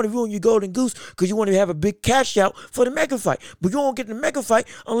 You don't want to ruin your golden goose because you want to have a big cash out for the mega fight. But you won't get the mega fight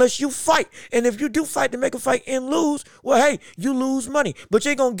unless you fight. And if you do fight the mega fight and lose, well, hey, you lose money. But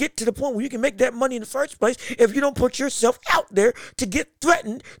you ain't going to get to the point where you can make that money in the first place if you don't put yourself out there to get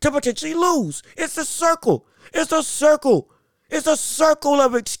threatened to potentially lose. It's a circle. It's a circle. It's a circle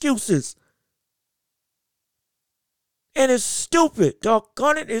of excuses. And it's stupid.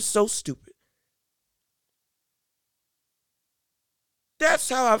 Doggone it, it's so stupid. That's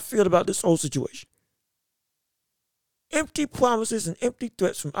how I feel about this whole situation. Empty promises and empty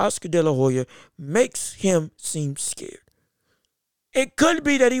threats from Oscar De La Hoya makes him seem scared. It could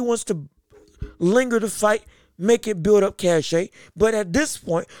be that he wants to linger the fight, make it build up cachet, but at this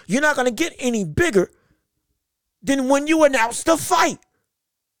point, you're not going to get any bigger than when you announce the fight.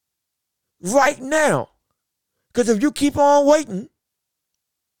 Right now. Because if you keep on waiting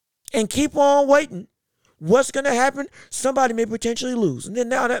and keep on waiting, what's going to happen? Somebody may potentially lose. And then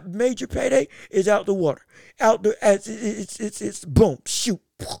now that major payday is out the water. Out the, it's boom, shoot,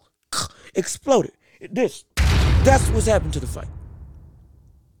 exploded. That's what's happened to the fight.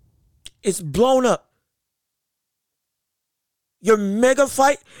 It's blown up. Your mega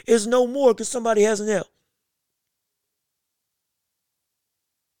fight is no more because somebody has an L.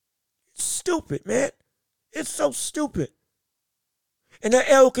 It's stupid, man. It's so stupid. And that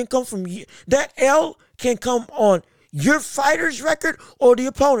L can come from you. That L can come on your fighter's record or the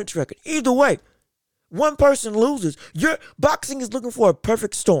opponent's record. Either way, one person loses. Your boxing is looking for a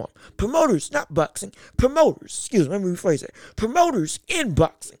perfect storm. Promoters, not boxing, promoters, excuse me, let me rephrase that. Promoters in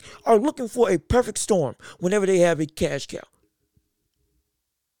boxing are looking for a perfect storm whenever they have a cash cow.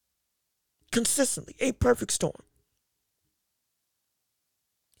 Consistently, a perfect storm.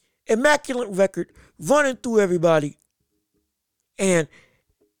 Immaculate record, running through everybody. And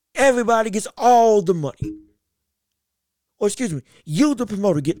everybody gets all the money. Or excuse me, you, the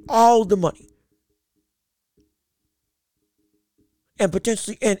promoter, get all the money. And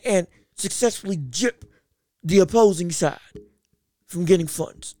potentially, and successfully gyp the opposing side from getting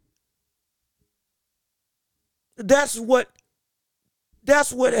funds. That's what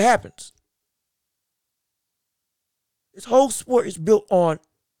happens. This whole sport is built on,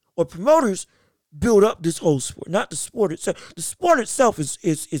 or promoters build up this whole sport, not the sport itself. The sport itself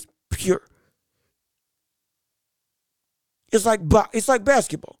is pure. It's like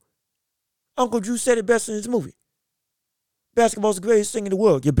basketball. Uncle Drew said it best in his movie. Basketball's the greatest thing in the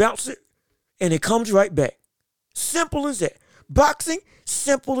world. You bounce it, and it comes right back. Simple as that. Boxing,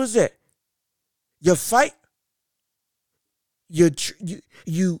 simple as that. You fight, you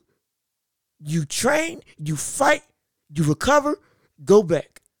train, you fight, you recover, go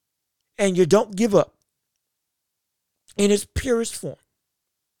back. And you don't give up. in its purest form.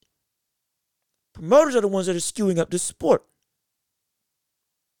 Promoters are the ones that are skewing up this sport.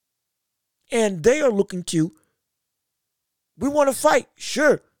 And they are looking to, we want to fight,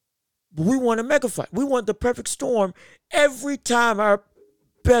 sure, but we want a mega fight. We want the perfect storm every time our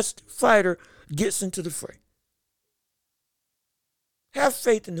best fighter gets into the fray. Have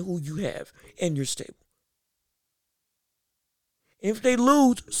faith in who you have in your stable. If they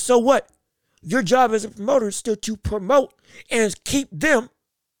lose, so what? Your job as a promoter is still to promote and keep them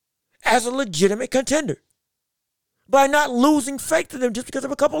as a legitimate contender by not losing faith to them just because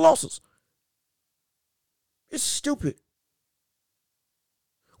of a couple losses. It's stupid.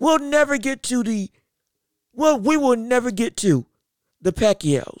 We will never get to the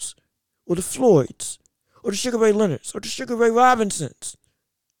Pacquiaos or the Floyds or the Sugar Ray Leonards or the Sugar Ray Robinsons,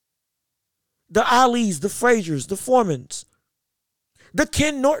 the Alis, the Fraziers, the Foremans, the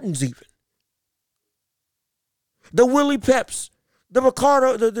Ken Nortons even, the Willie Peps, the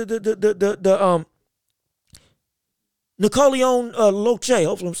Ricardo, the Napoleon Loche,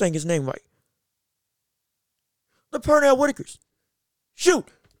 hopefully I'm saying his name right, the Pernell Whitakers, shoot,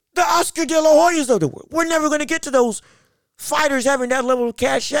 the Oscar De La Hoyas of the world. We're never going to get to those fighters having that level of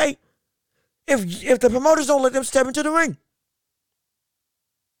cachet if the promoters don't let them step into the ring.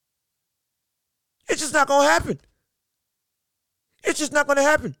 It's just not going to happen. It's just not going to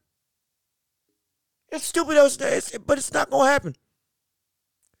happen. It's stupid, but it's not going to happen.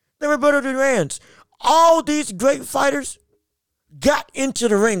 The Roberto Durans, all these great fighters got into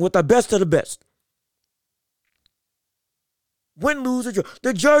the ring with the best of the best. Win, lose, or draw.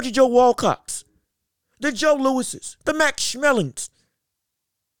 The Georgie Joe Walcotts, the Joe Lewises, the Max Schmelings,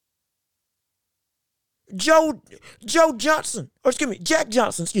 Jack Johnson,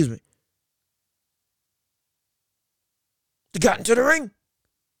 They got into the ring.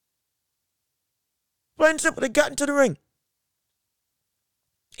 Plain and simple, they got into the ring.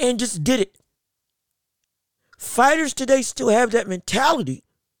 And just did it. Fighters today still have that mentality,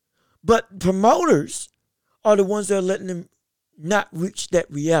 but promoters are the ones that are letting them not reach that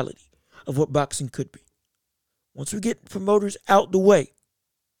reality of what boxing could be. Once we get promoters out the way,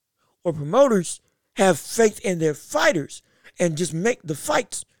 or promoters have faith in their fighters and just make the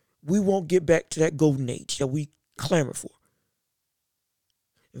fights, we won't get back to that golden age that we clamor for.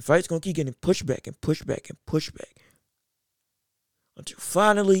 And fights going to keep getting pushed back and pushed back and pushed back until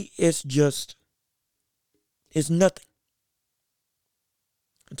finally it's nothing.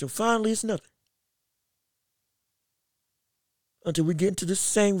 Until finally it's nothing. Until we get into the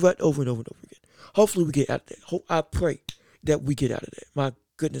same rut over and over and over again. Hopefully we get out of that. I pray that we get out of that. My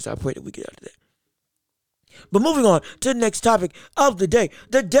goodness, I pray that we get out of that. But moving on to the next topic of the day.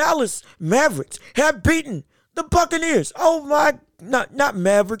 The Dallas Mavericks have beaten the Buccaneers. Not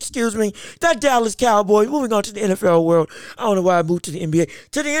Mavericks, excuse me. The Dallas Cowboys. Moving on to the NFL world. I don't know why I moved to the NBA.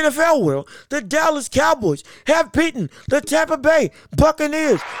 To the NFL world, the Dallas Cowboys have beaten the Tampa Bay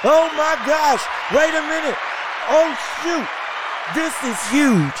Buccaneers. Oh my gosh. Wait a minute. Oh shoot. This is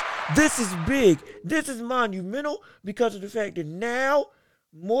huge. This is big. This is monumental because of the fact that now,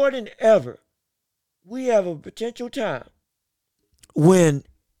 more than ever, we have a potential time when,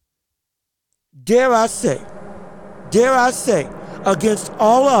 dare I say, against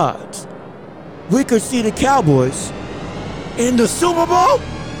all odds, we could see the Cowboys in the Super Bowl?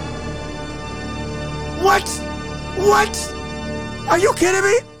 What? Are you kidding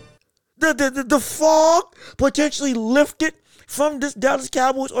me? The fog potentially lifted from this Dallas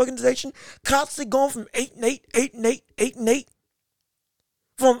Cowboys organization, constantly going from 8-8, 8-8, 8-8,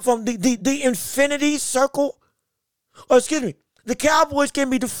 from the infinity circle. Or excuse me, the Cowboys can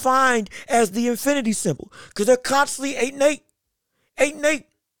be defined as the infinity symbol because they're constantly 8-8, 8-8.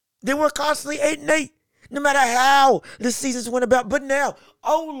 They were constantly 8-8, no matter how the seasons went about. But now,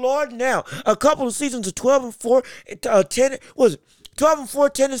 oh Lord, now a couple of seasons of 12-4, 10 was it 12-4,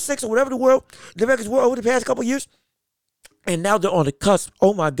 10-6, or whatever the records were over the past couple of years. And now they're on the cusp.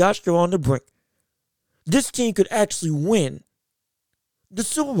 Oh my gosh, they're on the brink. This team could actually win the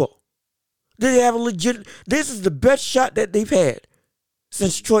Super Bowl. They have a legit. This is the best shot that they've had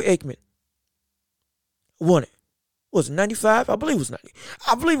since Troy Aikman won it. Was it 95? I believe it was 90.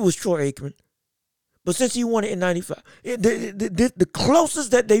 I believe it was Troy Aikman. But since he won it in 95, the closest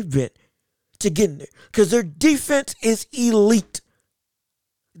that they've been to getting there, because their defense is elite.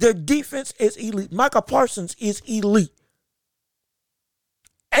 Their defense is elite. Micah Parsons is elite.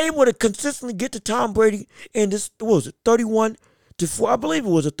 Able to consistently get to Tom Brady in this, what was it, 31-4, I believe it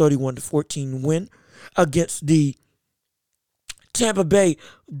was a 31-14 win against the Tampa Bay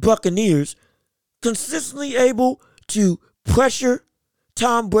Buccaneers. Consistently able to pressure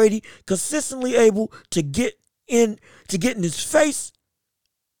Tom Brady, consistently able to get in to get in his face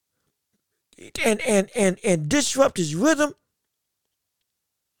and disrupt his rhythm.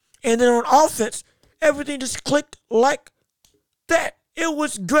 And then on offense, everything just clicked like that. It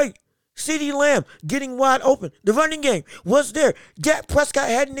was great. CeeDee Lamb getting wide open. The running game was there. Dak Prescott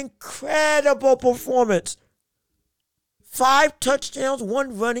had an incredible performance. 5 touchdowns,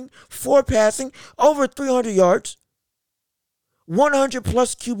 1 running, 4 passing, over 300 yards, 100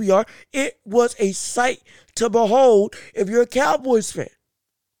 plus QBR. It was a sight to behold if you're a Cowboys fan.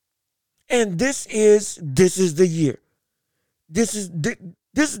 And this is the year. This is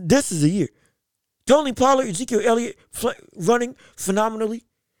the year. Tony Pollard, Ezekiel Elliott running phenomenally,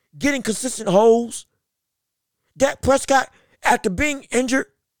 getting consistent holes. Dak Prescott, after being injured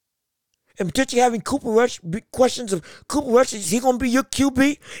and potentially having Cooper Rush, questions of Cooper Rush, is he going to be your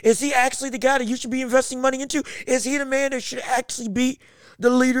QB? Is he actually the guy that you should be investing money into? Is he the man that should actually be the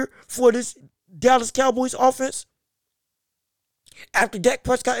leader for this Dallas Cowboys offense? After Dak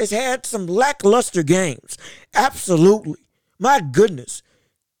Prescott has had some lackluster games. Absolutely. My goodness.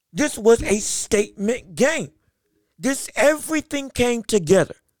 This was a statement game. Everything came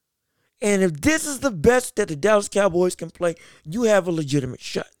together. And if this is the best that the Dallas Cowboys can play, you have a legitimate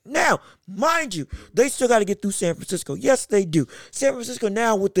shot. Now, mind you, they still got to get through San Francisco. Yes, they do. San Francisco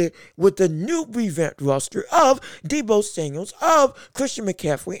now with the new revamped roster of Deebo Samuels, of Christian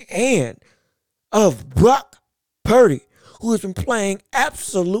McCaffrey, and of Brock Purdy, who has been playing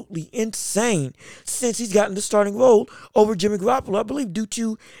absolutely insane since he's gotten the starting role over Jimmy Garoppolo, I believe, due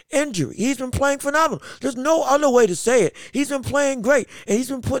to injury. He's been playing phenomenal. There's no other way to say it. He's been playing great, and he's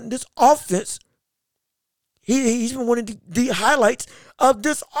been putting this offense, he's been one of the highlights of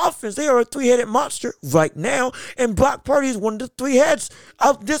this offense. They are a 3-headed monster right now, and Brock Purdy is one of the 3 heads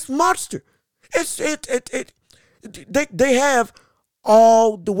of this monster. They have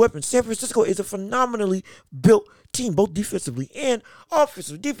all the weapons. San Francisco is a phenomenally built team, both defensively and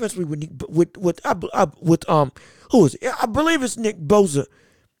offensively. Defensively with who is it? I believe it's Nick Bosa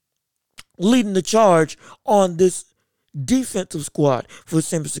leading the charge on this defensive squad for the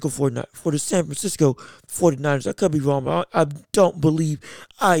San Francisco 49ers. I could be wrong, but I don't believe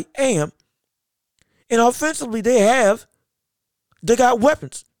I am. And offensively, they got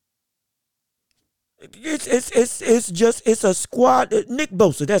weapons. It's a squad. Nick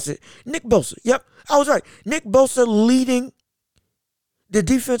Bosa, that's it. Nick Bosa. Yep, I was right. Nick Bosa leading the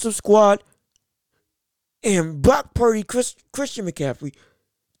defensive squad, and Brock Purdy, Christian McCaffrey,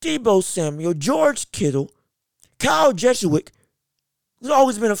 Deebo Samuel, George Kittle, Kyle Jesuik, who's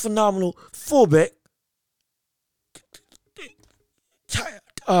always been a phenomenal fullback.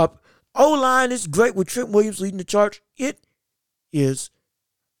 O-line is great with Trent Williams leading the charge. It is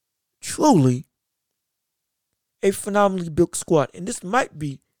truly a phenomenally built squad. And this might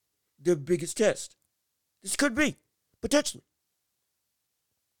be their biggest test. This could be, potentially.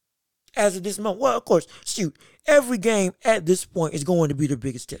 As of this moment. Well, of course, every game at this point is going to be the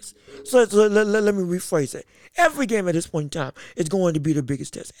biggest test. So let me rephrase that. Every game at this point in time is going to be the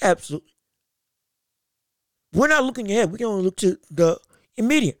biggest test. Absolutely. We're not looking ahead. We can only look to the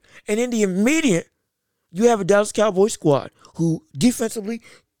immediate. And in the immediate, you have a Dallas Cowboys squad who defensively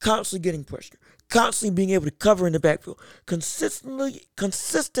constantly getting pressure, constantly being able to cover in the backfield, consistently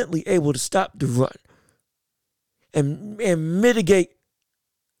able to stop the run and mitigate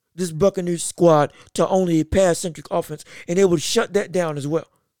this Buccaneers squad to only a pass-centric offense and able to shut that down as well.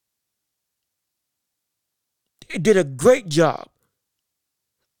 It did a great job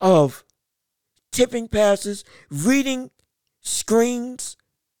of tipping passes, reading screens,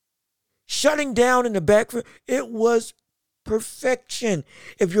 shutting down in the backfield. It was perfection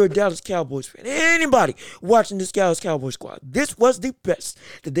if you're a Dallas Cowboys fan. Anybody watching this Dallas Cowboys squad, this was the best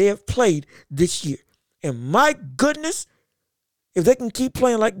that they have played this year. And my goodness, if they can keep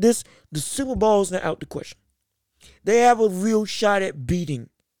playing like this, the Super Bowl is not out the question. They have a real shot at beating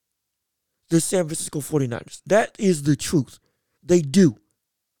the San Francisco 49ers. That is the truth. They do.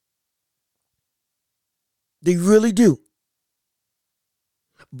 They really do.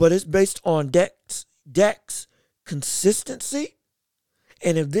 But it's based on Dak's consistency.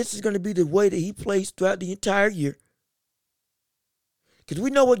 And if this is going to be the way that he plays throughout the entire year, because we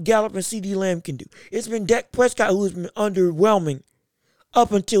know what Gallup and CeeDee Lamb can do. It's been Dak Prescott who has been underwhelming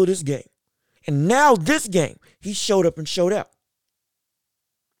up until this game. And now this game, he showed up and showed out.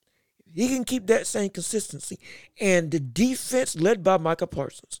 He can keep that same consistency. And the defense led by Micah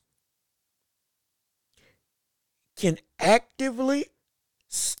Parsons can actively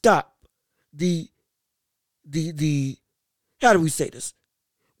stop the how do we say this?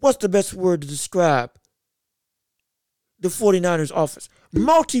 What's the best word to describe the 49ers offense?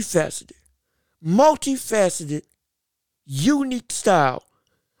 Multifaceted. multifaceted, unique style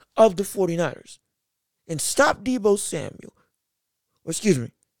of the 49ers and stop Deebo Samuel. Or excuse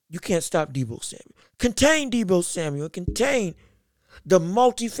me, you can't stop Deebo Samuel. Contain Deebo Samuel. Contain the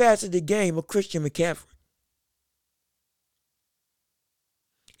multifaceted game of Christian McCaffrey.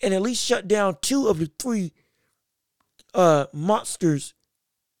 And at least shut down two of the three monsters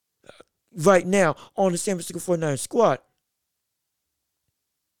right now on the San Francisco 49ers squad.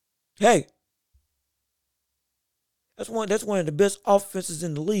 Hey, that's one of the best offenses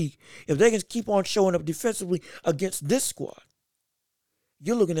in the league. If they can keep on showing up defensively against this squad,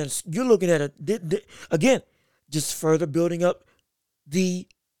 you're looking at again, just further building up the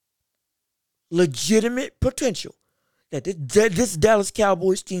legitimate potential that this Dallas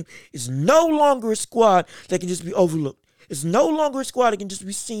Cowboys team is no longer a squad that can just be overlooked. It's no longer a squad that can just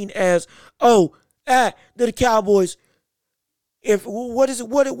be seen as, they're the Cowboys. What is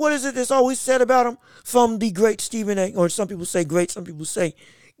it that's always said about him from the great Stephen A. Or some people say great, some people say,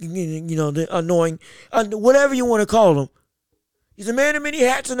 the annoying, whatever you want to call him. He's a man of many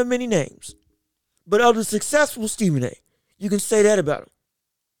hats and of many names. But of the successful Stephen A., you can say that about him.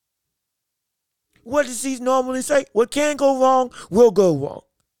 What does he normally say? What can go wrong will go wrong.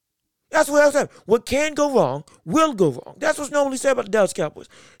 That's what I said. What can go wrong will go wrong. That's what's normally said about the Dallas Cowboys.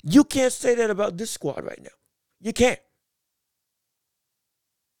 You can't say that about this squad right now. You can't.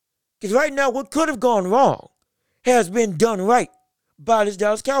 Because right now, what could have gone wrong has been done right by this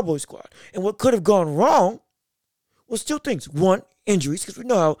Dallas Cowboys squad. And what could have gone wrong was two things. One, injuries, because we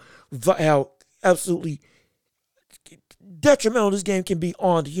know how absolutely detrimental this game can be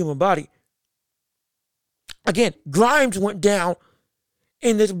on the human body. Again, Grimes went down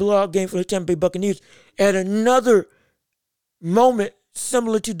in this blowout game for the Tampa Bay Buccaneers at another moment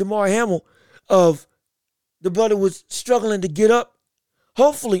similar to DeMar Hamlin of the brother was struggling to get up.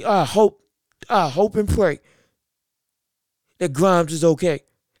 Hopefully, I hope and pray that Grimes is okay,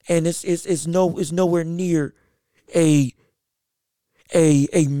 and it's nowhere near a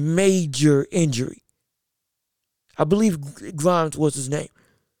major injury. I believe Grimes was his name,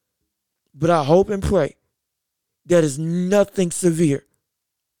 but I hope and pray that is nothing severe,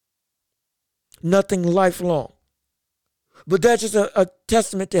 nothing lifelong. But that's just a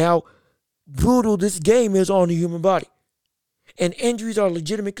testament to how brutal this game is on the human body. And injuries are a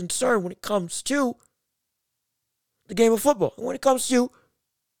legitimate concern when it comes to the game of football, when it comes to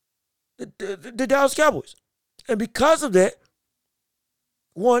the Dallas Cowboys. And because of that,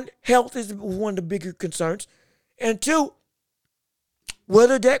 one, health is one of the bigger concerns. And two,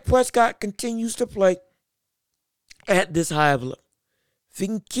 whether Dak Prescott continues to play at this high of a level. If he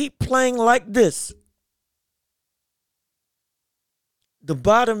can keep playing like this, the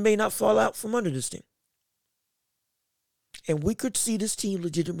bottom may not fall out from under this team. And we could see this team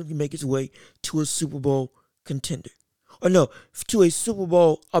legitimately make its way to a Super Bowl contender. Or no, to a Super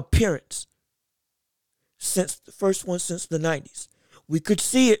Bowl appearance. Since the first one since the 90s. We could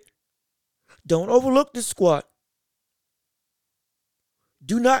see it. Don't overlook this squad.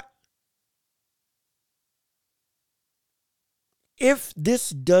 Do not. If this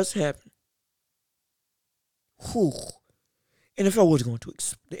does happen, the NFL world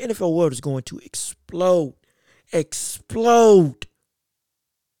is going to explode. Explode.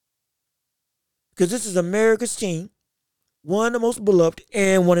 Because this is America's team, one of the most beloved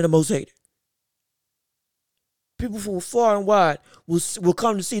and one of the most hated. People from far and wide will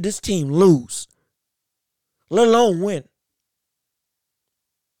come to see this team lose, let alone win.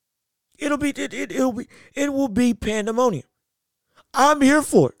 It will be pandemonium. I'm here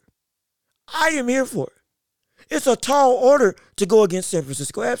for it. I am here for it. It's a tall order to go against San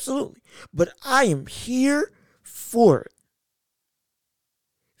Francisco, absolutely. But I am here for it.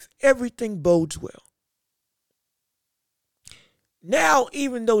 If everything bodes well. Now,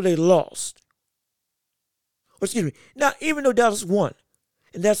 even though they lost, even though Dallas won,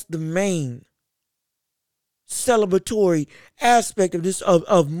 and that's the main celebratory aspect of this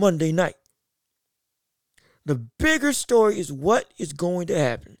of Monday night. The bigger story is what is going to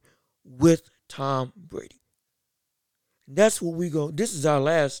happen with Tom Brady. That's what we go. This is our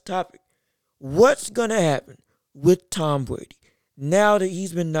last topic. What's going to happen with Tom Brady now that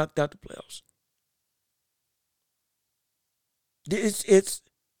he's been knocked out the playoffs?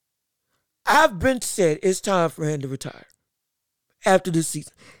 I've been said it's time for him to retire after this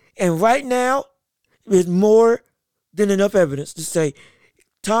season. And right now, there's more than enough evidence to say,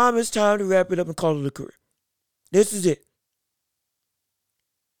 Tom, it's time to wrap it up and call it a career. This is it.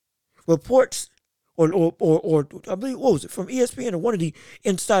 Reports, or I believe, what was it, from ESPN or one of the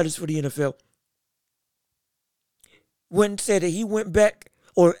insiders for the NFL, went and said that he went back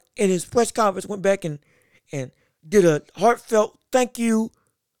or in his press conference went back and did a heartfelt thank you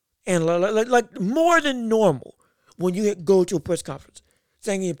and like more than normal when you go to a press conference,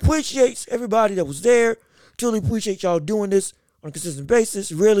 saying he appreciates everybody that was there, truly appreciate y'all doing this on a consistent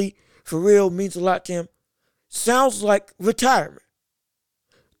basis, really, for real, means a lot to him. Sounds like retirement.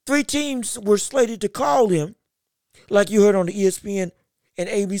 3 teams were slated to call him, like you heard on the ESPN and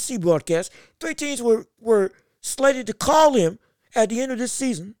ABC broadcast. 3 teams were slated to call him at the end of this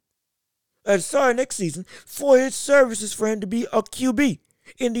season, next season, for his services for him to be a QB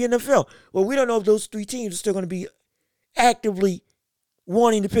in the NFL. Well, we don't know if those 3 teams are still going to be actively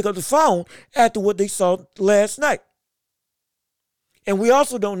wanting to pick up the phone after what they saw last night. And we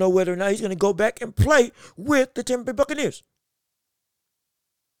also don't know whether or not he's going to go back and play with the Tampa Bay Buccaneers.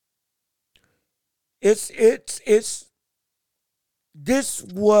 This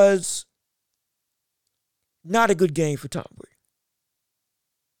was not a good game for Tom Brady.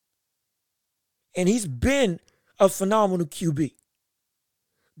 And he's been a phenomenal QB.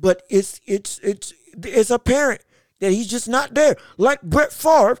 But it's apparent that he's just not there. Like Brett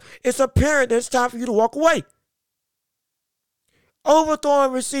Favre, it's apparent that it's time for you to walk away.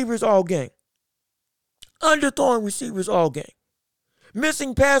 Overthrowing receivers all game. Underthrowing receivers all game.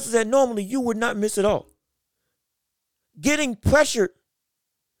 Missing passes that normally you would not miss at all. Getting pressured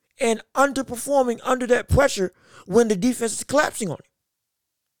and underperforming under that pressure when the defense is collapsing on him.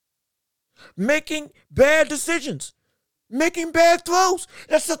 Making bad decisions. Making bad throws.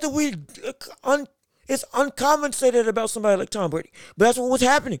 That's something it's uncommon to say that about somebody like Tom Brady. But that's what was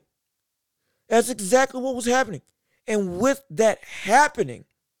happening. That's exactly what was happening. And with that happening,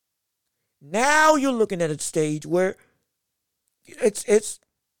 now you're looking at a stage where it's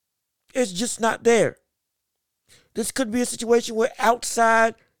just not there. This could be a situation where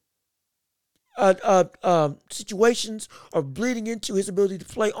outside situations are bleeding into his ability to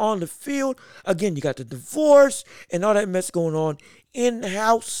play on the field. Again, you got the divorce and all that mess going on in the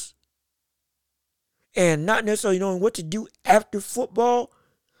house, and not necessarily knowing what to do after football.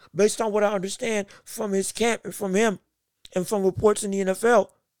 Based on what I understand from his camp and from him and from reports in the NFL,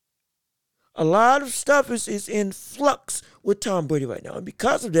 a lot of stuff is in flux with Tom Brady right now. And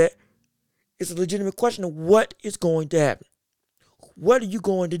because of that, it's a legitimate question of what is going to happen. What are you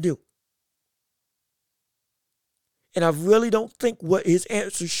going to do? And I really don't think what his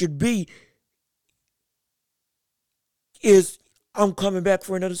answer should be is, I'm coming back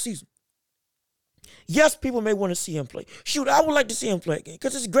for another season. Yes, people may want to see him play. Shoot, I would like to see him play again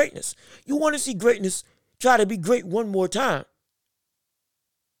because it's greatness. You want to see greatness try to be great one more time.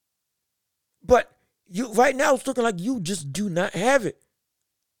 But right now it's looking like you just do not have it.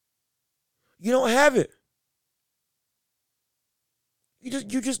 You don't have it.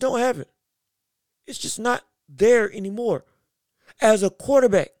 You just don't have it. It's just not there anymore. As a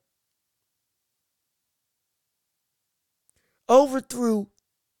quarterback, overthrew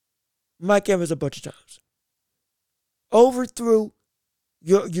Mike Evans a bunch of times. Overthrew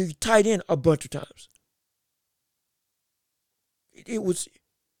your tight end a bunch of times.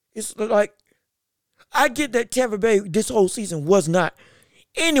 It's like, I get that Tampa Bay this whole season was not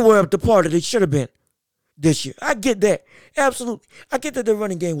anywhere up the par that it should have been this year. I get that. Absolutely. I get that their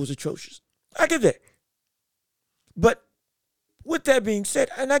running game was atrocious. I get that. But with that being said,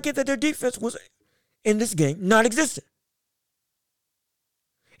 and I get that their defense was in this game non-existent.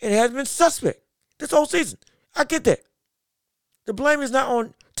 And it has been suspect this whole season. I get that. The blame is not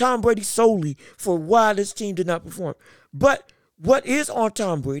on Tom Brady solely for why this team did not perform. But what is on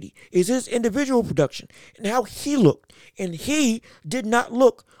Tom Brady is his individual production and how he looked. And he did not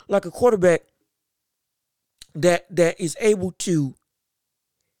look like a quarterback that is able to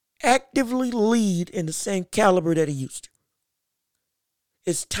actively lead in the same caliber that he used to.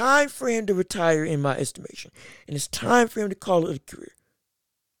 It's time for him to retire, in my estimation. And it's time for him to call it a career.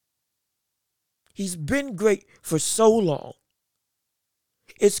 He's been great for so long.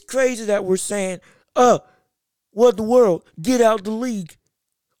 It's crazy that we're saying, what the world, get out the league,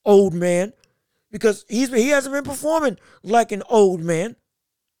 old man. Because he hasn't been performing like an old man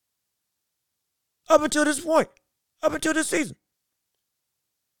up until this point, up until this season.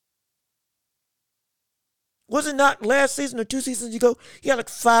 Was it not last season or 2 seasons ago? He had like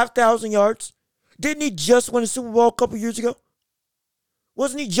 5,000 yards. Didn't he just win a Super Bowl a couple years ago?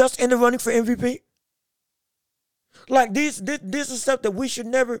 Wasn't he just in the running for MVP? Like this is stuff that we should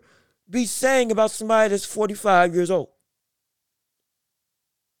never be saying about somebody that's 45 years old.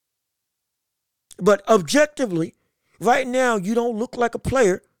 But objectively, right now, you don't look like a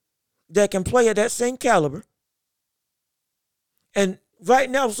player that can play at that same caliber. And right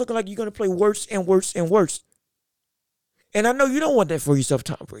now, it's looking like you're going to play worse and worse and worse. And I know you don't want that for yourself,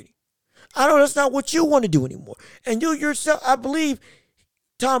 Tom Brady. I know that's not what you want to do anymore. And you yourself, I believe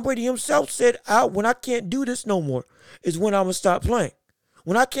Tom Brady himself said, when I can't do this no more is when I'm going to stop playing.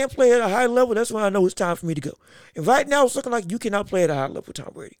 When I can't play at a high level, that's when I know it's time for me to go. And right now, it's looking like you cannot play at a high level,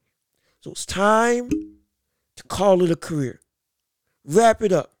 Tom Brady. So it's time to call it a career. Wrap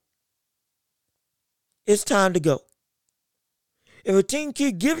it up. It's time to go. If a team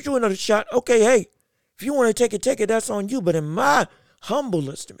gives you another shot, okay, hey, if you want to take it, that's on you. But in my humble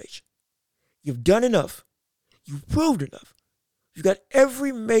estimation, you've done enough. You've proved enough. You've got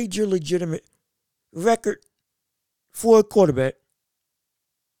every major legitimate record for a quarterback,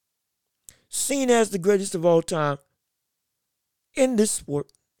 seen as the greatest of all time in this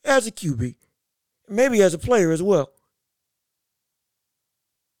sport, as a QB, maybe as a player as well.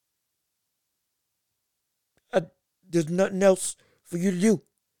 There's nothing else for you to do.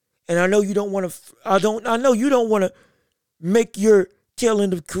 And I know you don't want to, I know you don't want to make your tail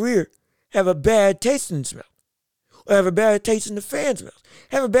end of career have a bad taste in its mouth. Or have a bad taste in the fans' mouth.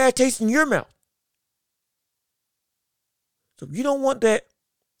 Have a bad taste in your mouth. So if you don't want that,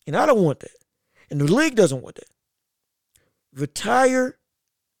 and I don't want that, and the league doesn't want that, retire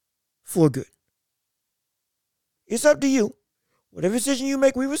for good. It's up to you. Whatever decision you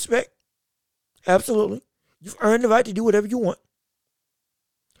make, we respect. Absolutely. You've earned the right to do whatever you want.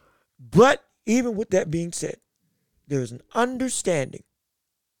 But even with that being said, there is an understanding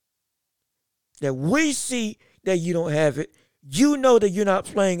that we see that you don't have it. You know that you're not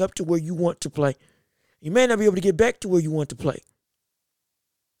playing up to where you want to play. You may not be able to get back to where you want to play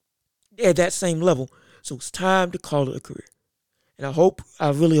at that same level. So it's time to call it a career. And I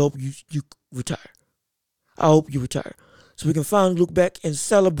really hope you retire. I hope you retire. So we can finally look back and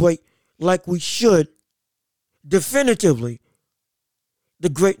celebrate like we should, definitively, the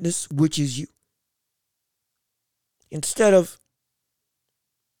greatness which is you. Instead of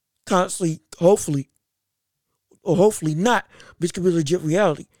constantly, hopefully not, this could be legit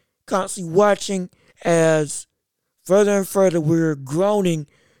reality, constantly watching as further and further we're groaning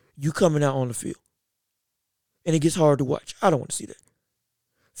you coming out on the field. And it gets hard to watch. I don't want to see that.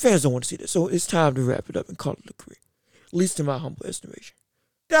 Fans don't want to see that. So it's time to wrap it up and call it a career. At least in my humble estimation.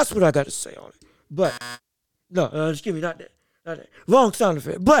 That's what I got to say on it. But, no, excuse me, not that. Wrong sound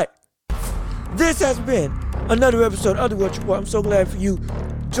effect. But, this has been another episode of The Watch Report. I'm so glad for you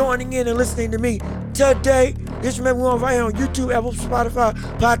joining in and listening to me today. Just remember, we're on right here on YouTube, Apple, Spotify,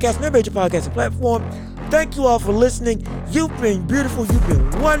 podcast, and every major podcasting platform. Thank you all for listening. You've been beautiful. You've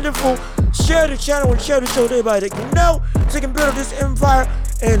been wonderful. Share the channel and share the show with everybody that you know so you can build up this empire,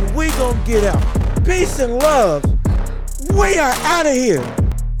 and we gonna get out. Peace and love. We are out of here.